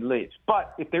Snyder as he leaves.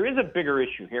 But if there is a bigger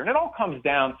issue here, and it all comes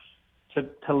down to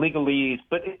legalese,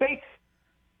 but it makes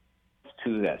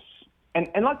to this. And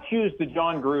let's use the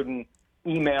John Gruden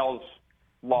emails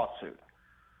lawsuit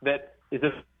that is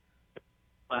a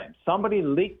somebody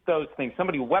leaked those things.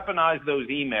 Somebody weaponized those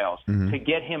emails to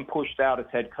get him pushed out as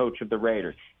head coach of the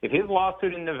Raiders. If his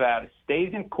lawsuit in Nevada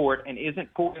stays in court and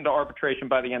isn't pulled into arbitration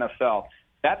by the NFL,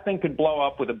 that thing could blow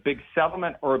up with a big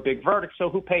settlement or a big verdict. So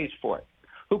who pays for it?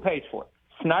 Who pays for it?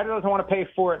 Snyder doesn't want to pay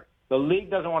for it. The league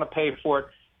doesn't want to pay for it.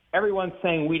 Everyone's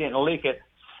saying we didn't leak it.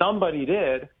 Somebody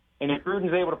did. And if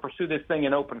Gruden's able to pursue this thing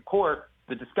in open court,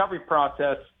 the discovery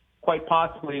process quite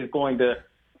possibly is going to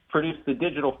produce the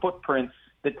digital footprints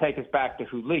that take us back to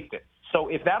who leaked it. So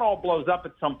if that all blows up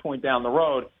at some point down the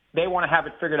road, they want to have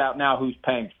it figured out now who's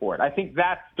paying for it. I think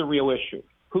that's the real issue.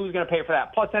 Who's going to pay for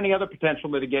that? Plus any other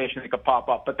potential litigation that could pop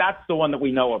up. But that's the one that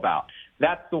we know about.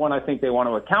 That's the one I think they want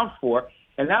to account for.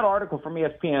 And that article from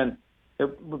ESPN,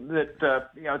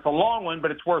 it's a long one, but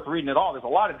it's worth reading it all. There's a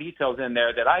lot of details in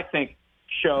there that I think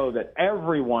show that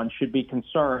everyone should be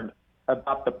concerned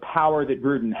about the power that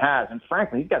Gruden has. And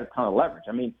frankly, he's got a ton of leverage.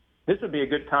 I mean, this would be a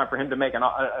good time for him to make an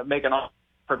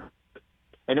offer,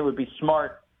 and it would be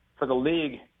smart for the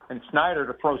league and Snyder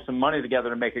to throw some money together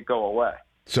to make it go away.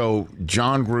 So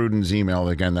John Gruden's email,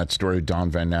 again, that story of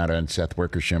Don Van Natta and Seth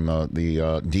Wickersham,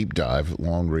 the deep dive,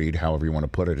 long read, however you want to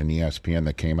put it, in ESPN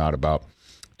that came out about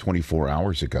 24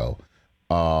 hours ago.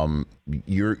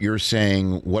 You're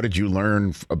saying, what did you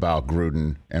learn about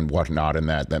Gruden and whatnot in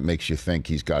that makes you think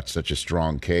he's got such a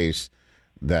strong case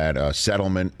that a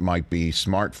settlement might be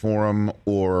smart for him,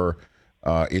 or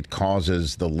it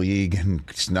causes the league and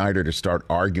Snyder to start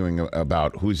arguing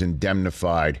about who's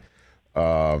indemnified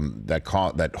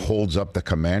that holds up the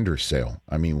Commander's sale?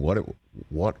 I mean, what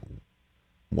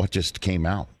just came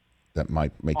out that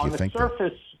might make you think that? On the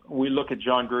surface, we look at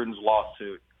John Gruden's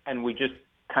lawsuit and we just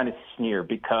kind of sneer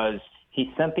because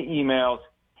he sent the emails,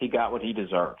 he got what he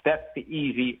deserved. That's the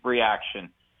easy reaction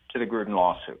to the Gruden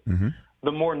lawsuit. Mm-hmm.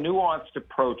 The more nuanced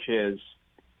approach is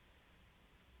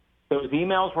those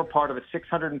emails were part of a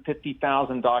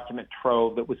 650,000 document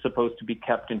trove that was supposed to be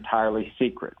kept entirely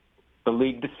secret. The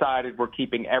league decided we're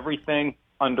keeping everything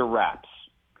under wraps.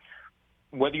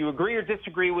 Whether you agree or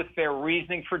disagree with their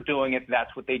reasoning for doing it,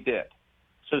 that's what they did.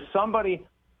 So somebody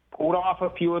pulled off a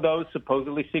few of those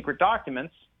supposedly secret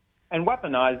documents and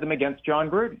weaponized them against John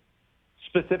Gruden,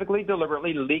 specifically,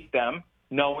 deliberately leaked them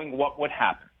knowing what would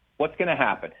happen. What's going to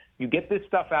happen? You get this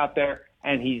stuff out there,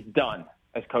 and he's done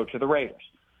as coach of the Raiders.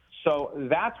 So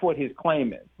that's what his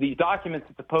claim is. These documents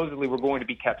that supposedly were going to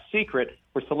be kept secret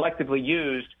were selectively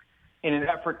used in an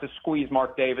effort to squeeze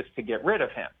Mark Davis to get rid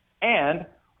of him. And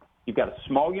you've got a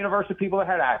small universe of people that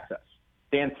had access.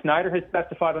 Dan Snyder has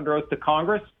testified under oath to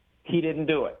Congress. He didn't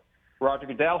do it. Roger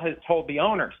Goodell has told the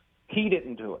owners he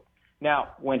didn't do it. Now,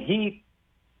 when he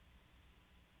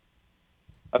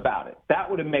about it, that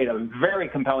would have made a very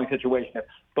compelling situation if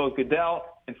both Goodell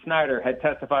and Snyder had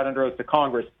testified under oath to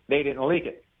Congress. They didn't leak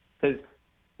it. Because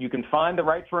you can find the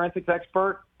right forensics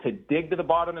expert to dig to the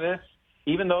bottom of this,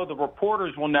 even though the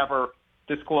reporters will never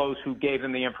disclose who gave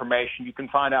them the information. You can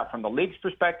find out from the league's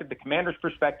perspective, the commander's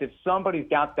perspective, somebody's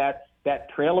got that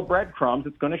trail of breadcrumbs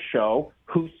that's going to show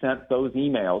who sent those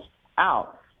emails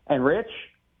out. And, Rich,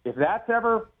 If that's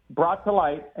ever brought to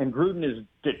light and Gruden is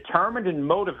determined and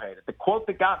motivated, the quote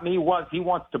that got me was he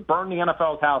wants to burn the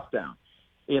NFL's house down.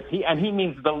 He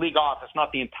means the league office,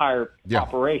 not the entire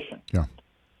operation. Yeah.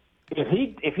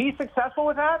 If he's successful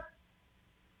with that,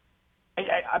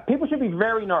 people should be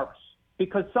very nervous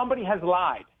because somebody has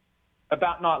lied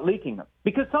about not leaking them,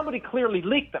 because somebody clearly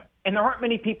leaked them, and there aren't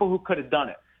many people who could have done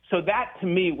it. So that, to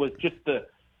me, was just the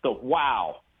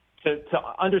wow to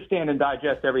understand and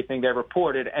digest everything they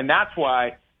reported, and that's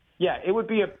why, it would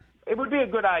be a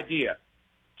good idea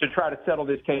to try to settle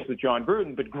this case with John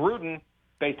Gruden. But Gruden,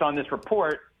 based on this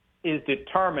report, is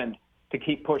determined to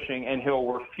keep pushing, and he'll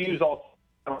refuse all.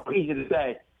 Easy to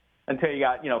say until you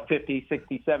got 50,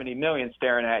 60, 70 million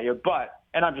staring at you,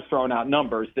 and I'm just throwing out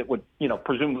numbers that would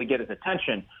presumably get his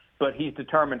attention, but he's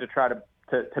determined to try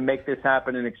to make this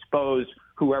happen and expose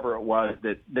whoever it was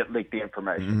that leaked the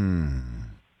information.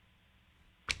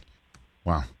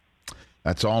 Wow,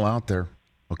 that's all out there.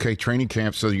 Okay, training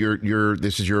camp. So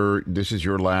this is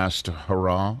your last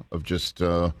hurrah of just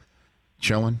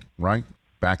chilling, right?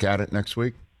 Back at it next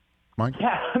week, Mike.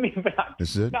 Yeah, I mean,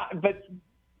 this is it. But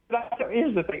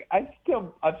here's the thing. I'm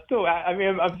supposed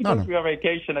to be on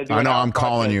vacation. I know. I'm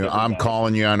calling you.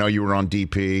 I know you were on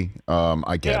DP.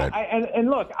 I get it. And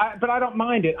look, but I don't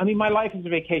mind it. I mean, my life is a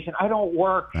vacation. I don't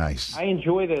work. Nice. I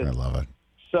enjoy this. I love it.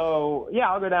 So,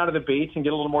 I'll go down to the beach and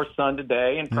get a little more sun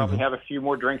today and probably have a few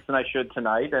more drinks than I should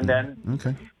tonight. And then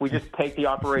we just take the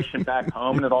operation back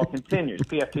home and it all continues.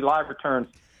 PFT Live returns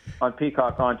on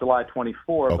Peacock on July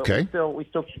 24. Okay. But we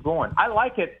still keep going. I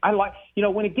like it.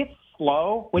 When it gets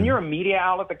slow, when you're a media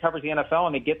outlet that covers the NFL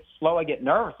and it gets slow, I get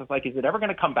nervous. It's like, is it ever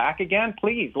going to come back again?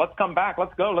 Please, let's come back.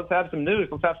 Let's go. Let's have some news.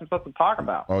 Let's have some stuff to talk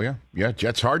about. Oh, yeah. Yeah,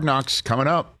 Jets Hard Knocks coming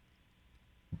up.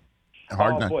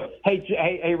 Boy.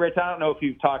 Hey, Rich, I don't know if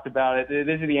you've talked about it.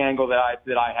 This is the angle that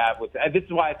I have with this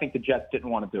is why I think the Jets didn't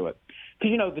want to do it.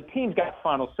 Because, the team's got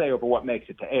final say over what makes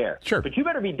it to air. Sure. But you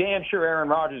better be damn sure Aaron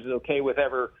Rodgers is okay with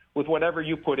whatever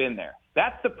you put in there.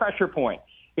 That's the pressure point.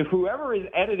 If whoever is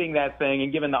editing that thing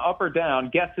and giving the up or down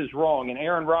guesses wrong and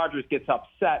Aaron Rodgers gets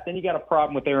upset, then you got a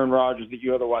problem with Aaron Rodgers that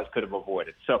you otherwise could have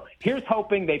avoided. So here's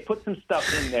hoping they put some stuff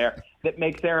in there that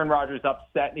makes Aaron Rodgers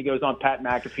upset and he goes on Pat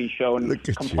McAfee's show and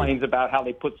complains about how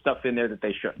they put stuff in there that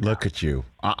they shouldn't. Look at you.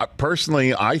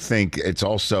 Personally, I think it's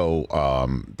also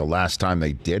the last time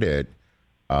they did it,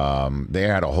 they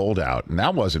had a holdout, and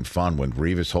that wasn't fun when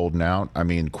Revis holding out. I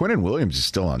mean, Quinnen Williams is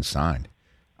still unsigned.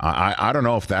 I don't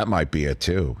know if that might be it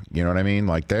too. You know what I mean?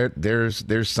 Like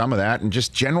there's some of that, and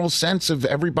just general sense of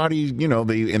everybody.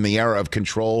 In the era of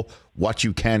control, what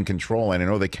you can control, and I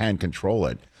know they can control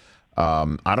it.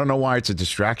 I don't know why it's a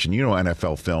distraction.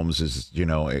 NFL Films is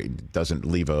it doesn't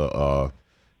leave a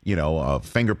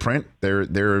fingerprint. They're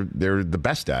the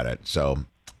best at it. So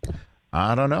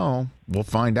I don't know. We'll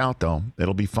find out though.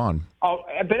 It'll be fun. Oh,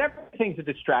 but everything's a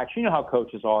distraction. You know how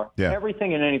coaches are. Yeah.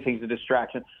 Everything and anything's a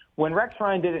distraction. When Rex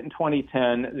Ryan did it in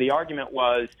 2010, the argument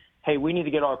was, hey, we need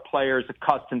to get our players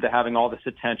accustomed to having all this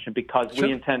attention because we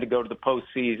intend to go to the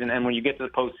postseason. And when you get to the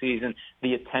postseason,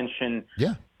 the attention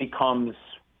becomes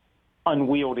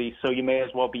unwieldy, so you may as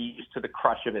well be used to the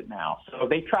crush of it now. So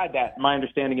they tried that. My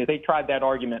understanding is they tried that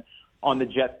argument on the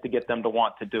Jets to get them to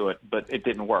want to do it, but it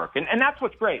didn't work. And that's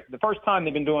what's great. The first time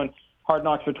they've been doing Hard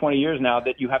Knocks for 20 years now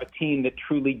that you have a team that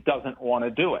truly doesn't want to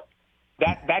do it.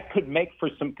 That could make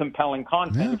for some compelling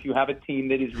content if you have a team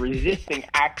that is resisting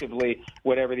actively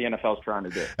whatever the NFL is trying to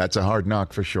do. That's a hard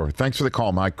knock for sure. Thanks for the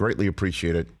call, Mike. Greatly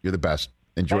appreciate it. You're the best.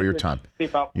 Enjoy your time. See you,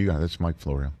 pal. You got it. That's Mike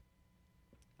Florio.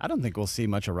 I don't think we'll see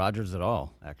much of Rodgers at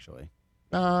all, actually.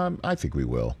 I think we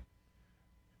will.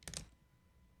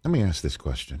 Let me ask this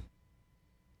question.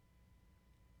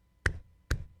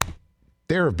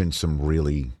 There have been some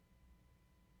really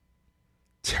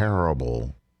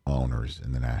terrible owners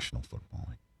in the National Football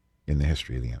League in the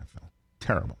history of the NFL.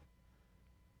 Terrible.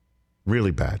 Really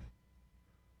bad.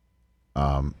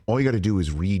 All you got to do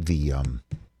is read the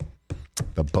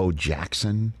Bo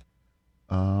Jackson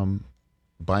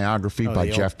biography by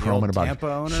Jeff Perlman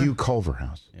about Hugh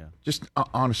Culverhouse. Yeah. Just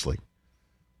honestly,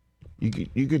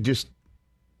 you could just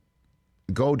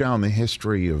go down the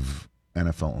history of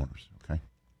NFL owners, okay?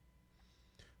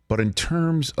 But in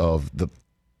terms of the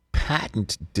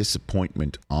patent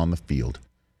disappointment on the field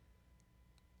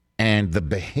and the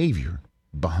behavior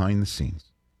behind the scenes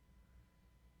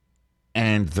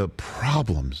and the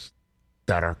problems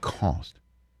that are caused,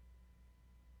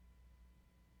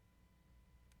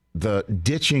 the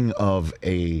ditching of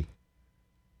a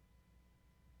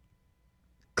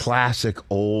classic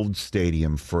old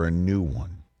stadium for a new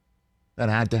one, that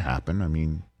had to happen. I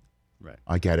mean, right.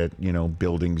 I get it,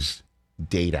 buildings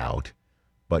date out.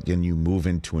 but then you move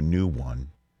into a new one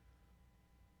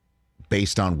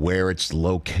based on where it's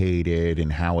located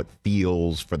and how it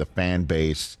feels for the fan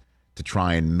base to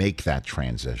try and make that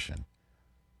transition.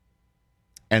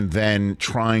 And then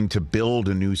trying to build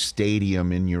a new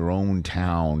stadium in your own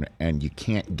town, and you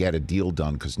can't get a deal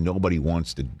done because nobody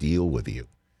wants to deal with you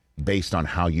based on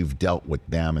how you've dealt with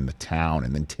them in the town,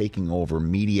 and then taking over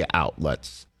media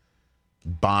outlets,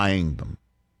 buying them,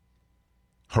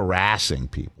 harassing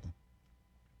people.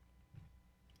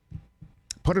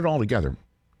 Put it all together.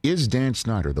 Is Dan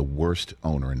Snyder the worst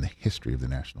owner in the history of the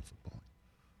National Football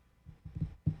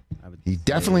League? He's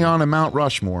definitely on a Mount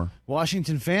Rushmore.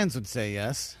 Washington fans would say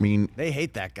yes. I mean, they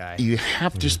hate that guy. You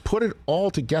have to just put it all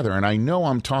together. And I know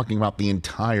I'm talking about the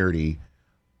entirety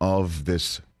of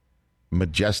this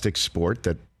majestic sport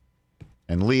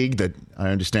and league that I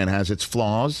understand has its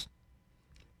flaws.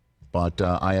 But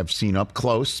I have seen up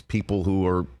close people who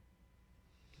are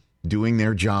doing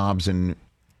their jobs and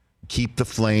keep the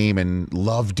flame and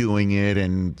love doing it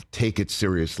and take it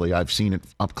seriously. I've seen it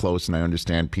up close, and I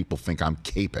understand people think I'm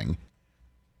caping,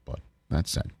 but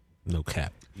that's it. No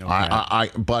cap. No cap.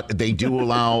 But they do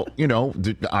allow,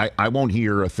 I won't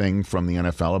hear a thing from the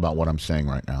NFL about what I'm saying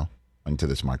right now into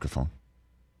this microphone.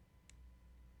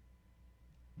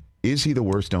 Is he the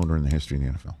worst owner in the history of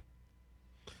the NFL?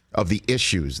 Of the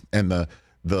issues and the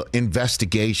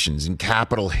investigations in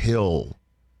Capitol Hill,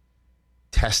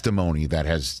 testimony that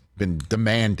has been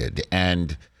demanded,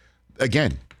 and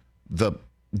again, the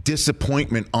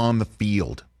disappointment on the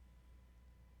field,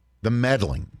 the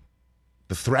meddling,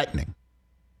 the threatening.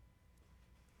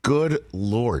 Good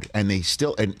Lord. And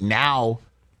now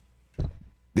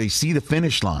they see the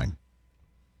finish line,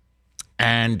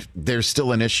 and there's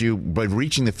still an issue by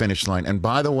reaching the finish line. And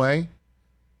by the way,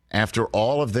 after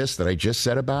all of this that I just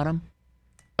said about him,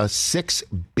 a $6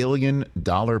 billion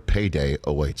payday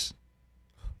awaits.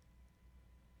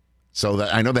 So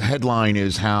I know the headline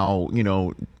is how, the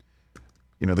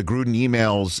Gruden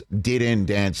emails did in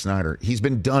Dan Snyder. He's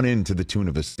been done in to the tune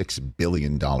of a $6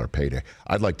 billion payday.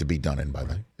 I'd like to be done in by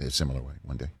a similar way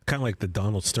one day. Kind of like the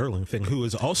Donald Sterling thing, who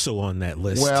is also on that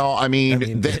list. Well, I mean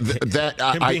him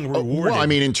being rewarded. Well, I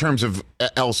mean, in terms of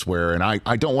elsewhere, and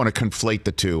I don't want to conflate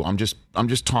the two. I'm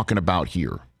just talking about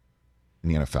here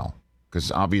in the NFL,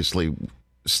 because obviously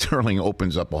Sterling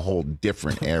opens up a whole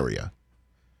different area.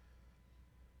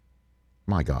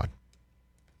 My God.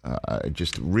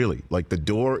 Just really, like, the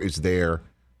door is there.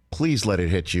 Please let it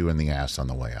hit you in the ass on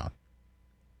the way out.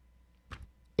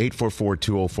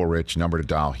 844-204-RICH, number to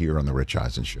dial here on The Rich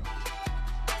Eisen Show.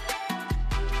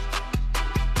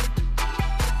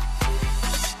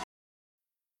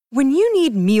 When you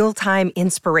need mealtime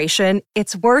inspiration,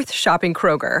 it's worth shopping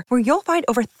Kroger, where you'll find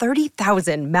over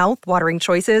 30,000 mouth-watering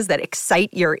choices that excite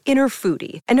your inner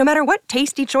foodie. And no matter what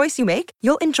tasty choice you make,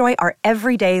 you'll enjoy our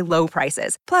everyday low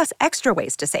prices, plus extra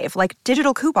ways to save, like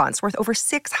digital coupons worth over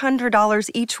 $600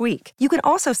 each week. You can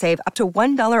also save up to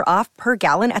 $1 off per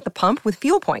gallon at the pump with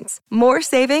fuel points. More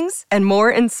savings and more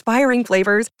inspiring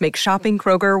flavors make shopping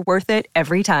Kroger worth it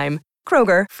every time.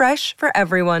 Kroger, fresh for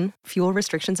everyone. Fuel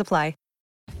restrictions apply.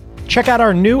 Check out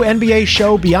our new NBA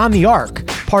show, Beyond the Arc,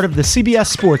 part of the CBS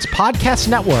Sports Podcast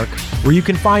Network, where you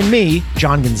can find me,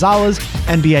 John Gonzalez,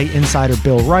 NBA insider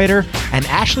Bill Ryder, and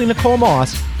Ashley Nicole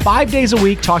Moss 5 days a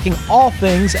week talking all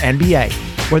things NBA.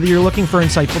 Whether you're looking for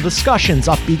insightful discussions,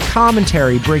 upbeat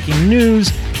commentary, breaking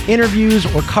news, interviews,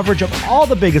 or coverage of all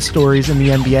the biggest stories in the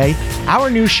NBA, our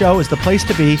new show is the place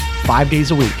to be 5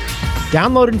 days a week.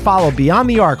 Download and follow Beyond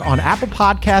the Arc on Apple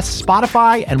Podcasts,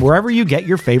 Spotify, and wherever you get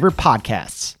your favorite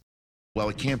podcasts. Well,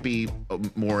 it can't be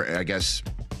more, I guess,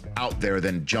 out there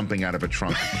than jumping out of a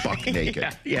trunk buck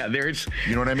naked. Yeah, there's...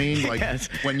 You know what I mean? Like, yes.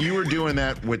 When you were doing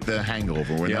that with The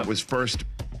Hangover, when that was first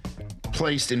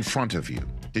placed in front of you,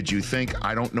 did you think,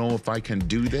 I don't know if I can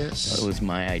do this? Well, it was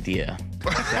my idea.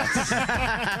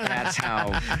 That's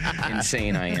how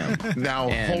insane I am. Now,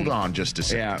 hold on just a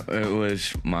second. Yeah, it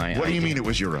was my idea. What do you mean it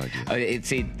was your idea?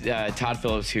 It's Todd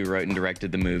Phillips who wrote and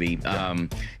directed the movie.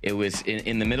 It was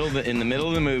in the middle of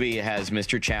the movie. It has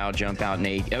Mr. Chow jump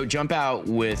out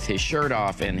with his shirt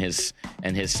off and his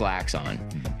slacks on,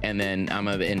 and then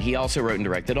and he also wrote and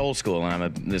directed Old School,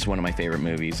 and this is one of my favorite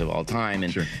movies of all time,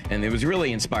 and it was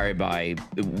really inspired by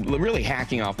really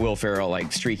hacking off Will Ferrell,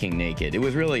 like streaking naked. It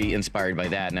was really inspired by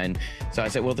that, and so I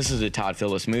said, well, this is a Todd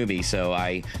Phillips movie, so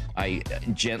I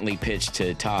gently pitched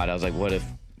to Todd. I was like, what if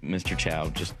Mr. Chow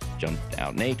just jumped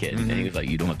out naked? And he was like,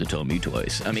 you don't have to tell me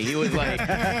twice. I mean, he was like,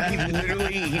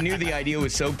 he knew the idea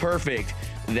was so perfect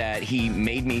that he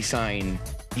made me sign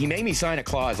he made me sign a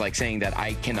clause like saying that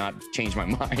I cannot change my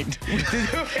mind to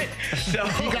do it. So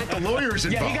he got the lawyers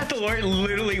involved. Yeah, he got the lawyer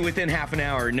literally within half an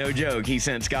hour. No joke. He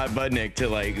sent Scott Budnick to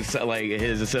like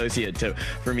his associate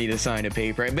for me to sign a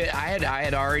paper. But I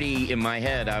had already in my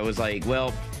head. I was like,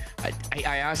 well.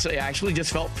 I actually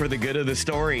just felt for the good of the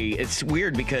story. It's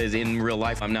weird because in real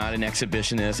life, I'm not an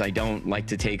exhibitionist. I don't like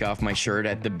to take off my shirt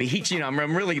at the beach. You know,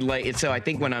 I'm really late. So I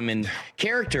think when I'm in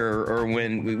character or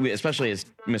when, especially as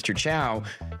Mr. Chow,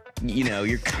 you know,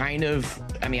 you're kind of,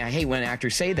 I mean, I hate when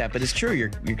actors say that, but it's true.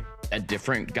 You're a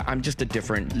different guy. I'm just a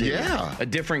different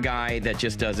guy that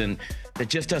just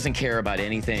doesn't care about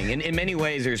anything. And in many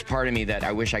ways, there's part of me that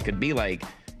I wish I could be like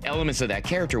elements of that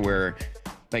character where,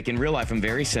 like in real life, I'm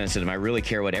very sensitive. I really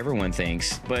care what everyone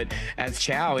thinks. But as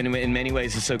Chow, in many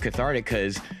ways, it's so cathartic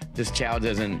because just Chow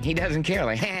doesn't care.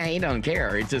 Like, he doesn't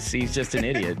care. He's just an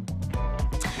idiot.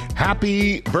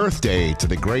 Happy birthday to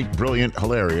the great, brilliant,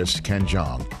 hilarious Ken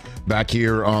Jeong. Back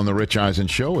here on the Rich Eisen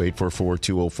Show,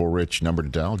 844-204-RICH, number to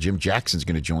dial. Jim Jackson's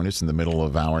going to join us in the middle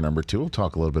of hour number 2. We'll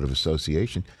talk a little bit of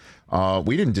association.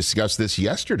 We didn't discuss this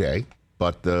yesterday,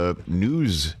 but the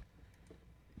news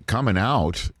coming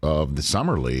out of the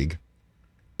Summer League,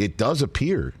 it does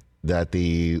appear that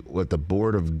the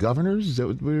Board of Governors, is that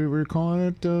what we were calling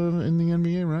it in the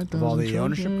NBA, right? Of all the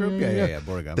ownership group? Yeah,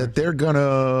 Board of Governors. That they're going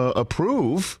to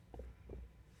approve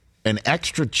an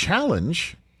extra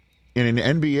challenge in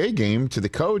an NBA game to the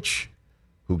coach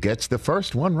who gets the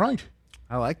first one right.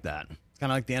 I like that. It's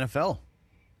kind of like the NFL.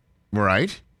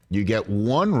 Right. You get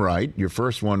one right, your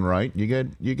first one right, you get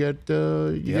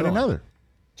another.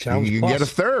 Challenge you plus. Get a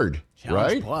third,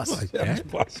 Challenge right? Plus. Challenge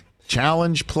plus.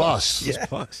 Challenge plus. Yeah.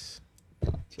 Plus.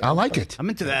 I like it. I'm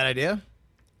into that idea.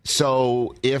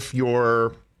 So if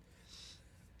you're,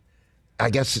 I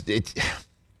guess it.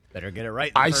 Better get it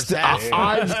right in the first half.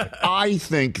 I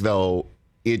think, though,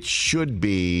 it should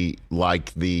be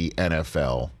like the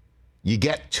NFL. You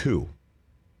get two.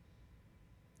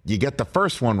 You get the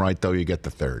first one right, though, you get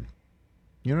the third.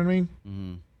 You know what I mean?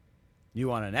 Mm-hmm. You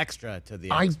want an extra to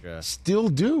the extra. I still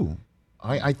do.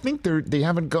 I think they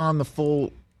haven't gone the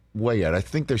full way yet. I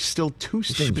think they're still too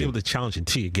stingy. You should be able to challenge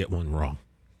until you get one wrong.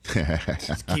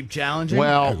 Just keep challenging.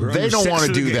 Well, they don't want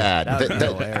to do that.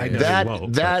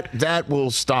 That that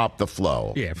will stop the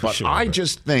flow. Yeah, for but sure. I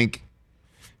just think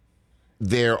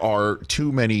there are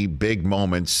too many big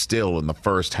moments still in the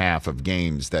first half of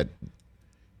games that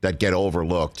get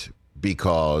overlooked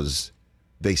because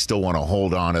they still want to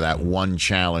hold on to that one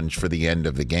challenge for the end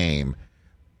of the game.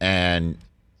 And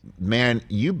man,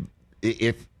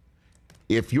 if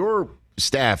your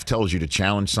staff tells you to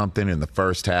challenge something in the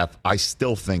first half, I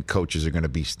still think coaches are going to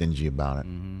be stingy about it.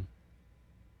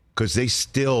 Because they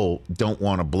still don't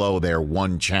want to blow their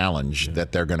one challenge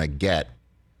that they're going to get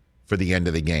for the end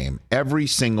of the game. Every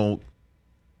single,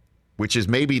 which is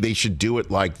maybe they should do it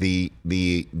like the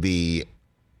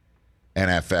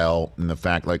NFL and the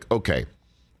fact like, okay,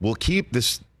 we'll keep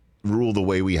this rule the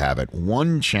way we have it.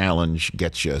 One challenge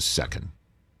gets you a second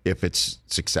if it's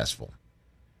successful.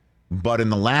 But in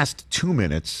the last 2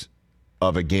 minutes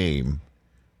of a game,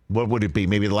 what would it be?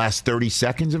 Maybe the last 30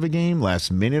 seconds of a game,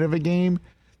 last minute of a game?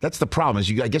 That's the problem.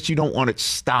 Is I guess you don't want it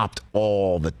stopped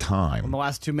all the time. In the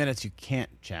last 2 minutes, you can't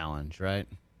challenge, right?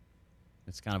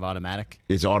 It's kind of automatic.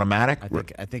 It's automatic?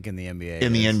 I think in the NBA.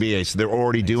 In the NBA. So they're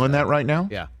already doing that right now?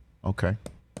 Yeah. Okay.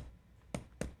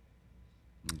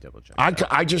 Double check.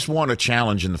 I just want a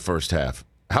challenge in the first half.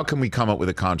 How can we come up with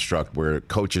a construct where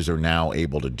coaches are now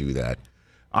able to do that?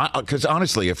 Because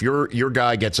honestly, if your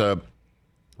guy gets a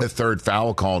third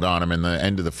foul called on him in the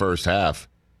end of the first half,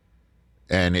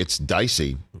 and it's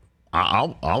dicey,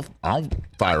 I'll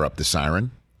fire up the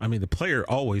siren. I mean, the player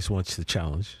always wants the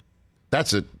challenge.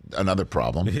 That's another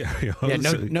problem. Yeah,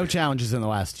 no challenges in the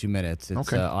last 2 minutes.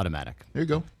 It's automatic. There you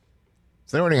go.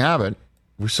 So they already have it.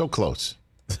 We're so close.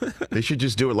 They should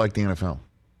just do it like the NFL.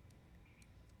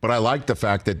 But I like the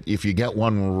fact that if you get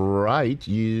one right,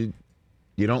 you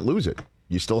don't lose it.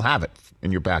 You still have it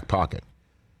in your back pocket.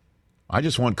 I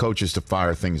just want coaches to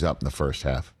fire things up in the first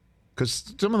half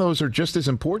because some of those are just as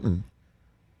important.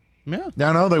 Yeah.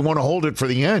 Now, I know they want to hold it for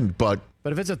the end, but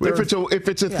if it's a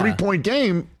 3-point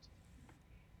game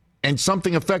and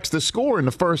something affects the score in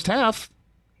the first half,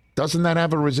 doesn't that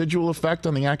have a residual effect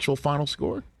on the actual final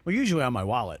score? Well, usually on my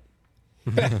wallet.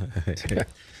 And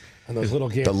those little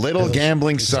the little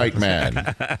gambling site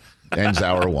man ends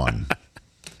hour one.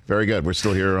 Very good. We're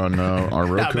still here on our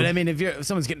Roku. Yeah, but I mean, if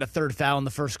someone's getting a third foul in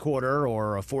the first quarter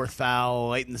or a fourth foul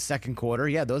late in the second quarter,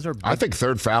 yeah, those are big. I think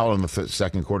third foul in the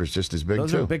second quarter is just as big,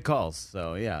 those too. Those are big calls.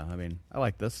 So, yeah, I mean, I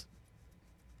like this.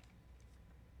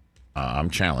 I'm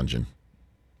challenging.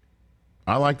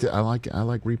 I like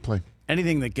replay.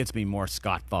 Anything that gets me more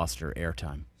Scott Foster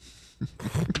airtime.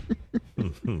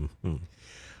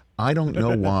 I don't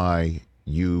know why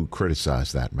you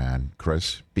criticize that man,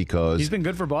 Chris, because he's been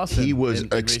good for Boston. He was,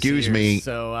 excuse me.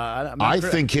 So I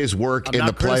think his work in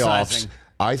the playoffs.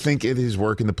 I think it his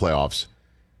work in the playoffs.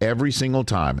 Every single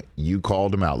time you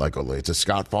called him out, like, oh, it's a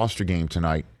Scott Foster game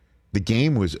tonight. The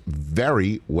game was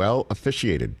very well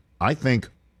officiated. I think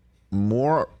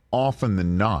more often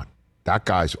than not, that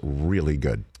guy's really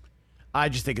good. I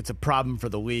just think it's a problem for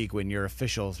the league when your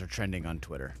officials are trending on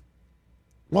Twitter.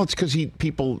 Well, it's because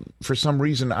people, for some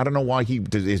reason, I don't know why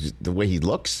is the way he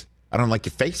looks. I don't like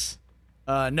your face.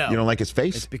 No. You don't like his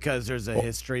face? It's because there's a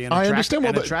history and I a understand.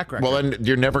 a track record. Well, and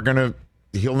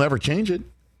he'll never change it,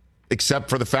 except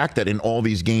for the fact that in all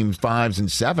these game 5s and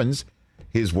 7s,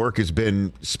 his work has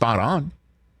been spot on.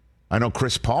 I know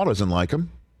Chris Paul doesn't like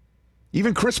him.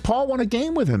 Even Chris Paul won a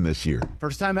game with him this year.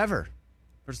 First time ever.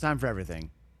 First time for everything.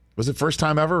 Was it first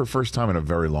time ever or first time in a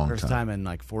very long time? First time in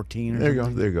like 14 or There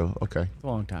something. you go. Okay. It's a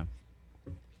long time.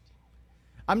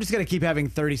 I'm just going to keep having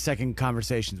 30-second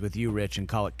conversations with you, Rich, and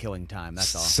call it killing time.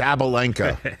 That's all.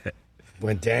 Sabalenka.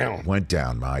 Went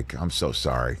down, Mike. I'm so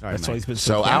sorry. That's why he's been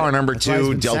so quiet. hour number That's why he's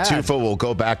 2, been Del sad. Tufo will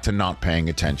go back to not paying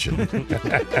attention.